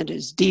enlightenment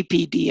is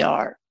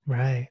DPDR.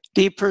 Right.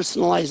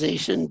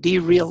 Depersonalization,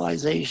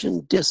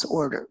 derealization,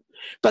 disorder.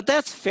 But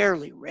that's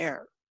fairly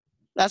rare.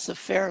 That's a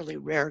fairly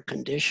rare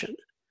condition.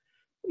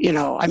 You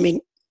know, I mean,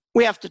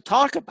 we have to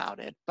talk about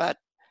it, but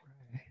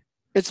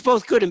it's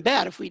both good and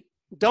bad. If we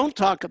don't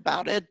talk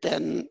about it,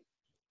 then,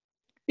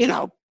 you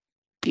know,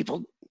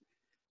 people,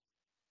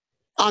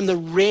 on the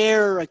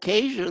rare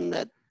occasion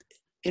that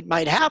it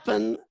might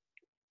happen,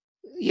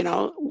 you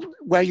know,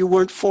 where you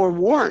weren't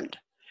forewarned.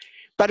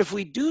 But if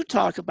we do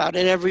talk about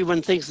it,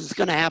 everyone thinks it's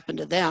going to happen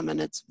to them, and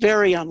it's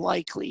very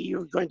unlikely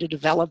you're going to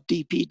develop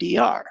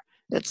DPDR.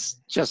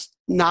 It's just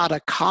not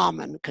a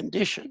common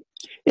condition.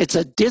 It's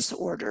a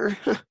disorder,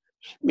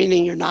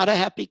 meaning you're not a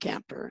happy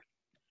camper.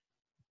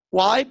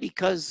 Why?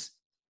 Because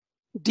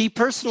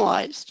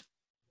depersonalized,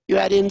 you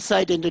had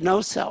insight into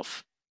no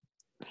self.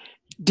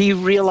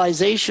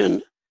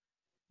 Derealization,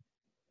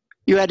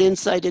 you had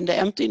insight into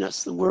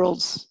emptiness. The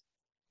world's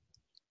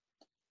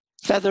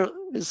feather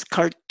is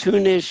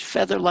cartoonish,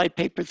 feather light,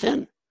 paper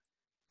thin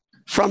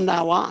from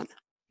now on.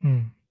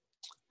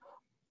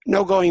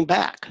 No going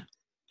back.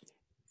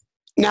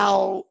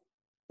 Now,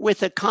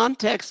 with a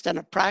context and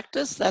a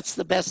practice, that's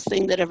the best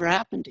thing that ever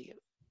happened to you.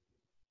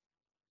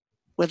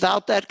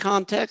 Without that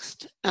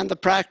context and the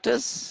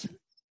practice,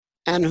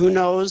 and who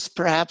knows,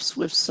 perhaps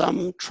with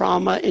some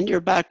trauma in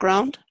your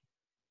background,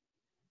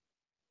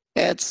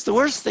 it's the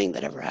worst thing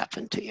that ever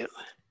happened to you.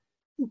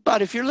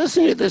 But if you're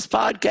listening to this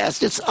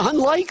podcast, it's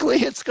unlikely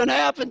it's going to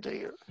happen to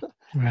you.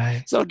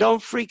 Right. So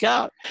don't freak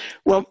out.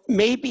 Well,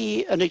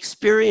 maybe an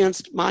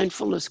experienced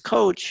mindfulness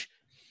coach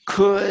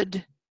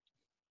could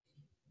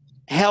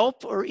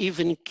help or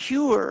even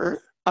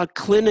cure a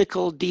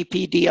clinical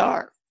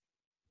DPDR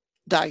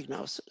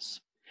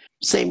diagnosis.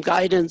 Same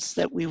guidance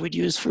that we would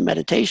use for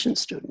meditation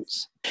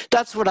students.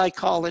 That's what I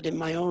call it in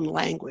my own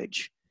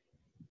language.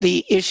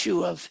 The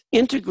issue of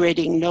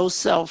integrating no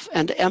self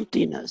and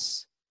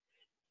emptiness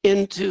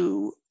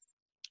into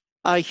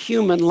a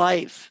human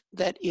life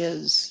that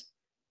is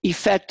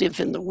effective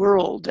in the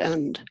world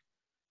and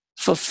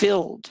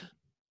fulfilled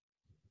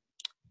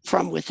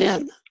from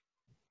within.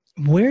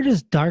 Where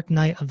does dark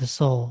night of the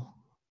soul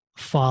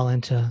fall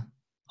into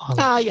all of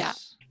this? Yeah.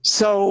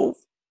 So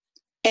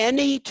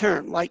any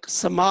term like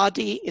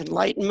samadhi,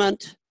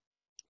 enlightenment,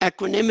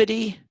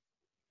 equanimity,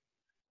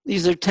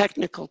 these are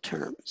technical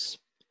terms.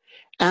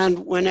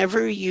 And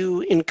whenever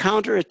you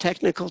encounter a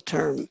technical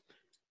term,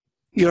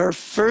 your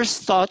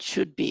first thought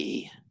should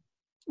be,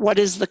 what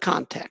is the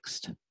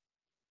context?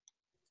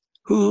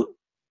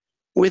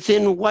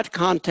 Within what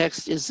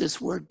context is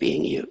this word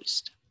being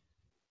used?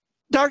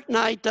 Dark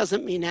night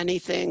doesn't mean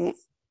anything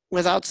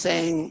without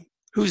saying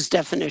whose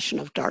definition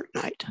of dark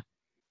night.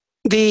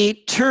 The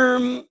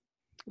term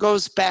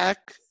goes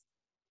back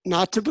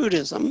not to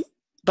Buddhism,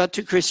 but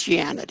to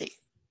Christianity.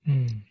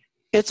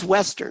 It's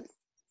Western.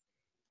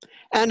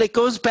 And it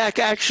goes back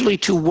actually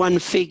to one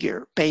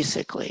figure,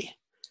 basically.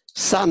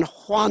 San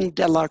Juan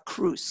de la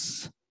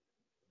Cruz,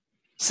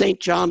 St.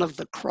 John of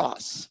the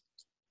Cross,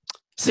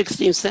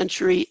 16th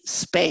century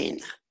Spain.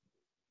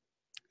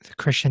 The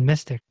Christian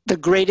mystic. The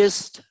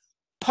greatest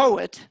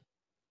poet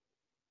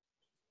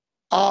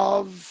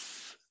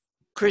of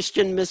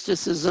Christian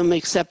mysticism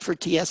except for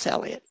T.S.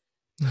 Eliot.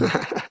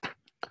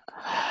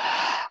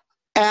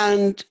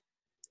 And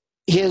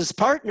his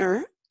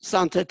partner,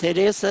 Santa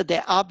Teresa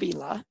de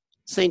Avila,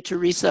 St.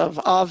 Teresa of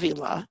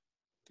Avila,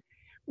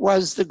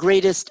 was the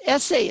greatest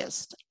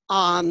essayist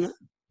on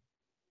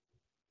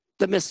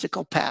the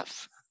mystical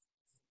path.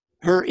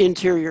 Her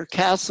interior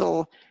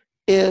castle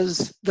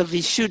is the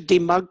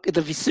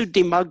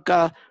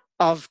Visuddhimagga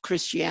of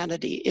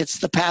Christianity. It's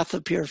the path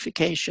of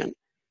purification.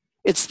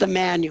 It's the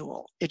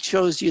manual. It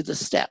shows you the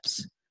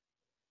steps.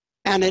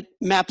 And it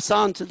maps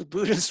onto the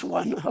Buddhist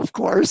one, of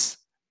course,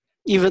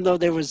 even though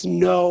there was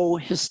no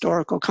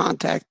historical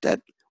contact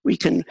that we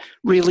can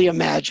really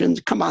imagine.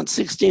 Come on,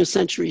 16th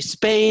century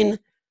Spain,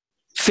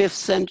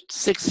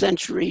 6th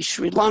century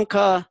Sri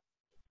Lanka.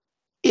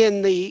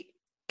 In the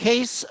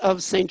case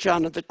of St.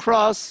 John of the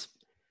Cross,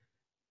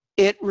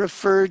 it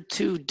referred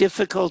to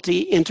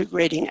difficulty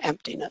integrating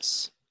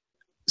emptiness.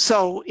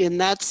 So in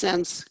that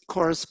sense,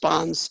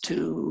 corresponds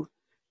to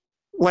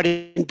what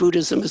in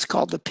Buddhism is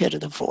called the pit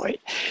of the void.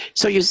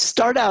 So you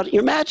start out, you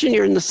imagine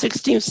you're in the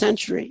 16th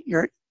century,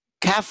 you're a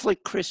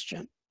Catholic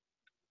Christian.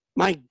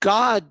 My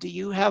God, do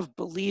you have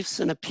beliefs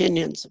and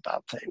opinions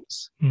about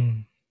things?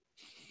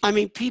 I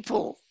mean,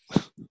 people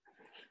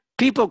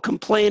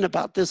complain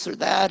about this or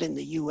that in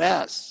the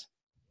US,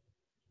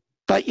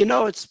 but you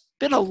know, it's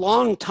been a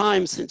long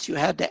time since you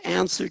had to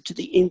answer to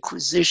the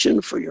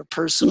Inquisition for your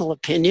personal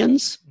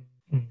opinions.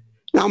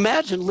 Now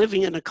imagine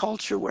living in a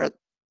culture where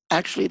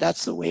actually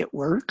that's the way it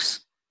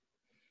works.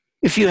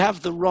 If you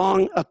have the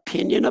wrong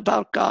opinion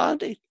about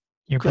God, it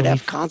could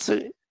have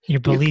consequences. Your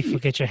belief will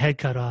get your head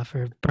cut off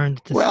or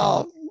burned to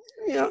well,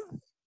 you know,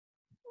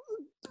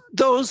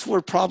 those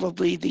were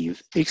probably the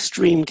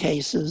extreme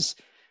cases.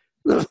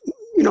 You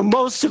know,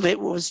 most of it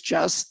was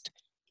just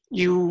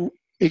you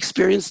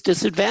experienced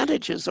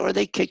disadvantages or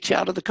they kicked you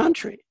out of the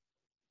country.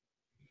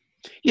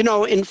 You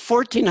know, in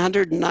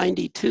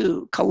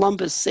 1492,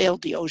 Columbus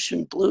sailed the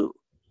ocean blue.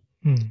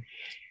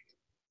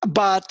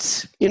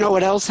 But you know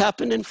what else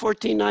happened in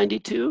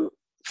 1492?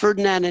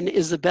 Ferdinand and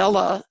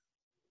Isabella,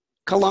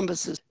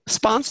 Columbus's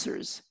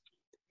sponsors,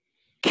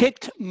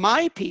 kicked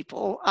my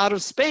people out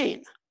of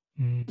Spain,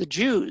 the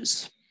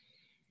Jews,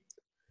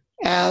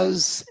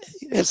 as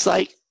it's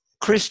like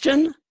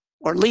Christian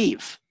or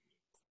leave.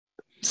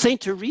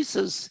 St.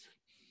 Teresa's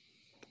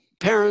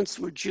parents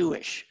were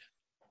Jewish,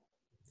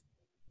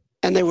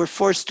 and they were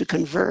forced to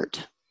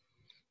convert.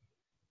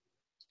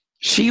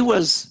 She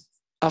was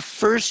a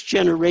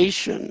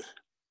first-generation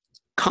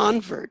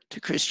convert to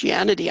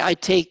Christianity. I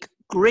take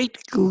great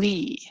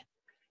glee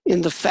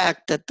in the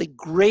fact that the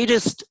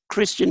greatest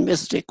Christian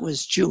mystic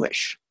was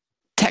Jewish,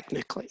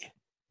 technically.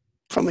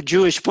 From a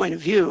Jewish point of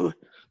view,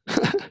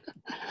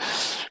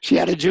 she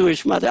had a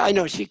Jewish mother. I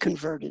know she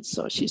converted,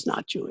 so she's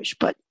not Jewish,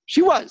 but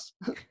she was.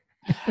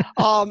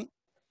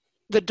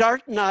 The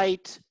Dark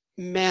Knight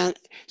meant,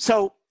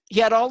 so he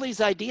had all these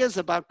ideas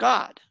about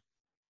God.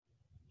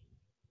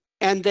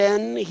 And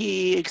then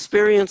he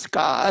experienced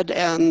God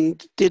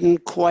and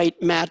didn't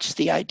quite match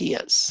the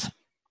ideas.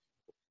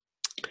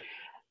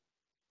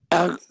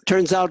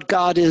 Turns out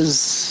God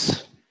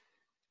is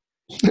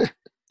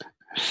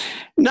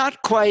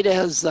not quite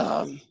as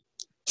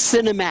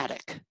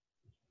cinematic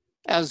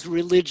as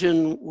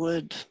religion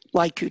would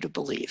like you to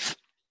believe.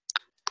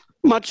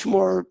 Much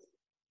more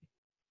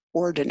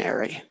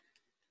ordinary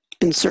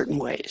in certain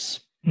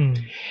ways.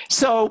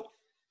 So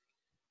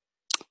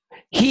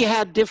he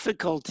had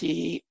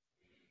difficulty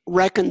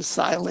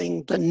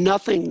reconciling the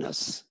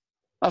nothingness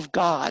of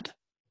God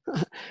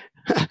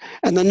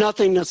and the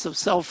nothingness of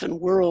self and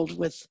world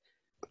with,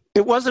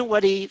 it wasn't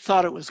what he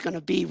thought it was going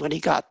to be when he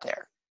got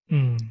there.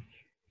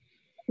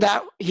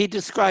 That he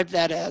described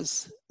that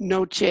as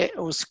noche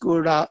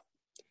oscura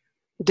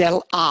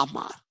del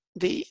alma,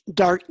 the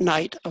dark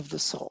night of the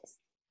soul.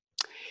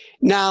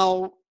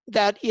 Now,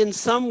 that in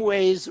some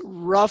ways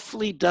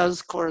roughly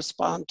does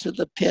correspond to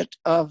the pit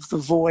of the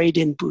void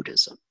in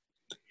Buddhism.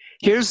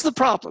 Here's the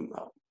problem,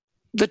 though.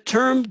 The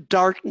term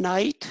dark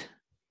night,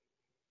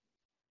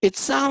 it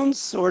sounds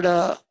sort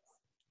of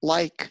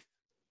like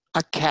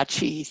a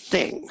catchy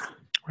thing.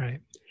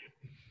 Right.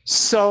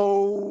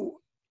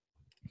 So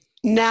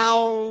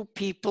now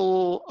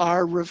people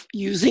are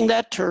using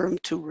that term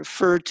to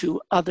refer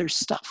to other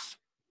stuff.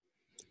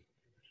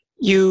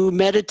 You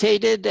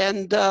meditated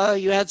and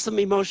you had some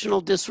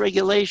emotional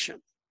dysregulation.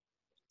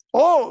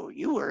 Oh,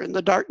 you were in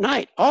the dark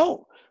night.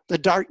 Oh, the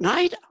dark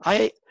night?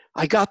 I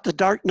got the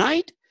dark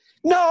night?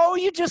 No,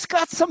 you just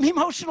got some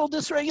emotional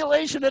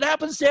dysregulation. It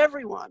happens to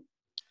everyone.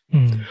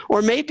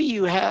 Or maybe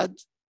you had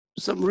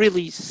some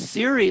really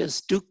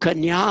serious dukkha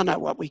jnana,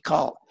 what we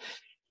call,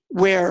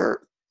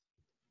 where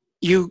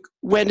you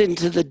went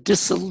into the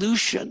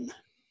dissolution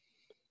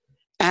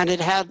and it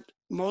had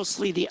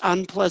mostly the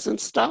unpleasant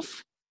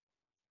stuff.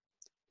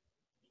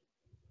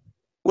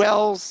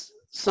 Well,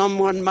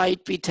 someone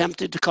might be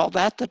tempted to call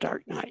that the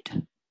dark night.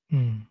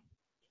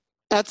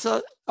 That's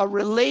a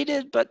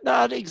related but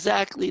not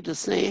exactly the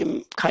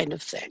same kind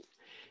of thing.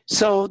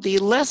 So the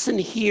lesson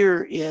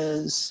here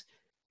is,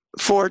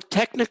 for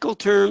technical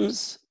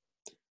terms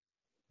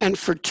and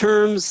for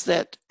terms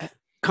that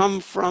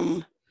come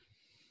from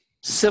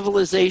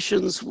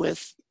civilizations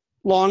with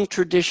long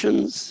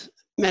traditions,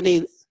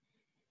 many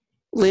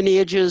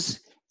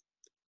lineages,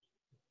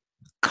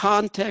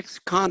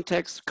 context,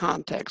 context,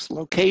 context,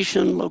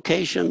 location,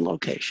 location,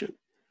 location.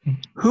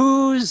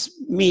 Whose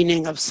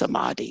meaning of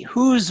samadhi?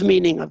 Whose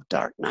meaning of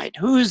dark night?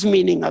 Whose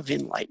meaning of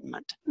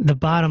enlightenment? The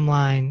bottom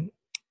line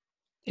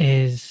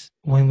is,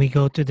 when we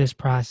go through this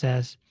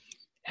process,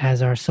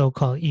 as our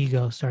so-called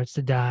ego starts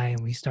to die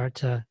and we start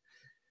to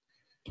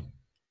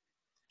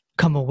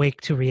come awake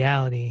to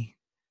reality,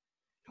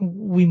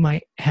 we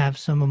might have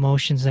some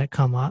emotions that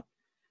come up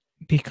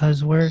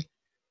because we're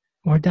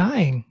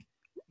dying.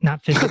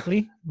 Not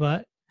physically,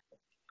 but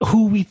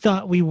who we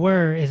thought we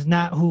were is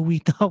not who we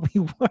thought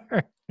we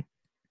were.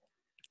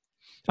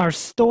 Our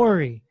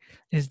story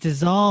is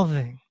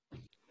dissolving.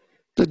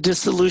 The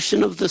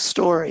dissolution of the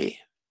story,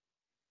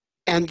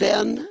 and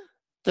then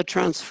the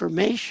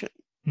transformation.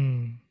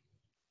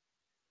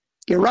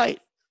 You're right.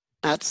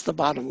 That's the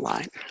bottom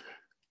line.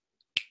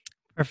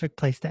 Perfect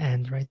place to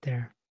end right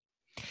there.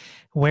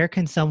 Where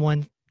can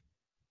someone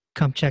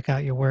come check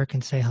out your work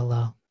and say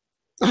hello?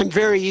 I'm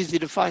very easy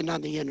to find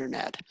on the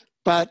internet,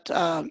 but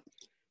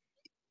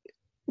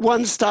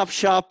one-stop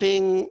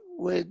shopping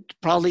would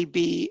probably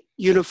be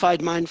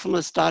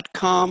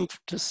unifiedmindfulness.com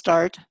to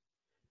start,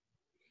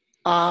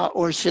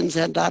 or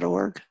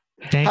shinzen.org.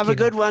 Have a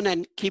good one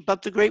and keep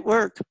up the great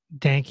work.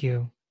 Thank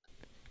you.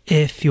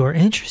 If you're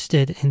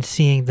interested in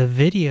seeing the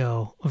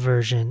video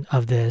version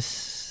of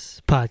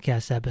this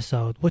podcast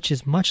episode, which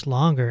is much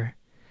longer,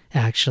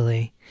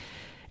 actually,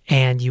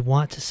 and you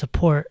want to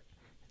support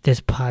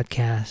this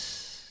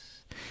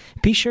podcast,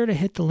 be sure to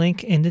hit the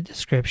link in the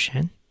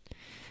description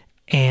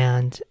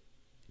and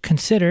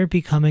consider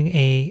becoming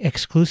an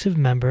exclusive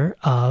member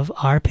of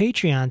our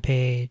Patreon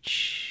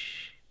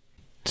page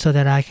so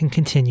that I can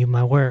continue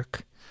my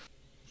work.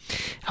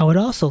 I would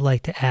also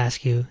like to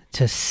ask you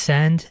to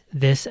send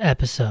this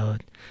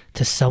episode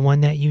to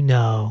someone that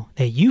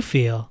you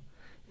feel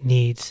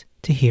needs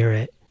to hear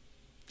it.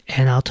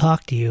 And I'll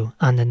talk to you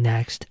on the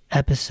next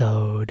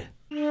episode.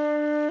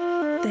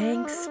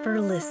 Thanks for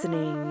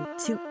listening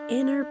to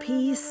Inner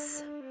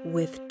Peace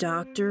with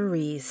Dr.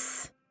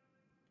 Reese.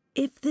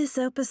 If this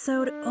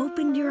episode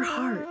opened your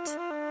heart,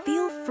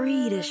 feel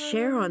free to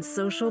share on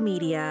social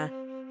media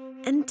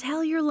and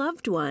tell your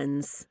loved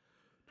ones.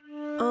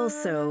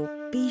 Also,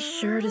 be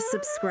sure to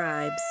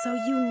subscribe so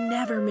you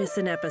never miss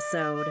an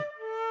episode.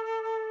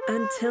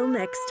 Until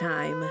next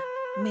time,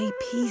 may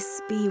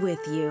peace be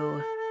with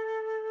you.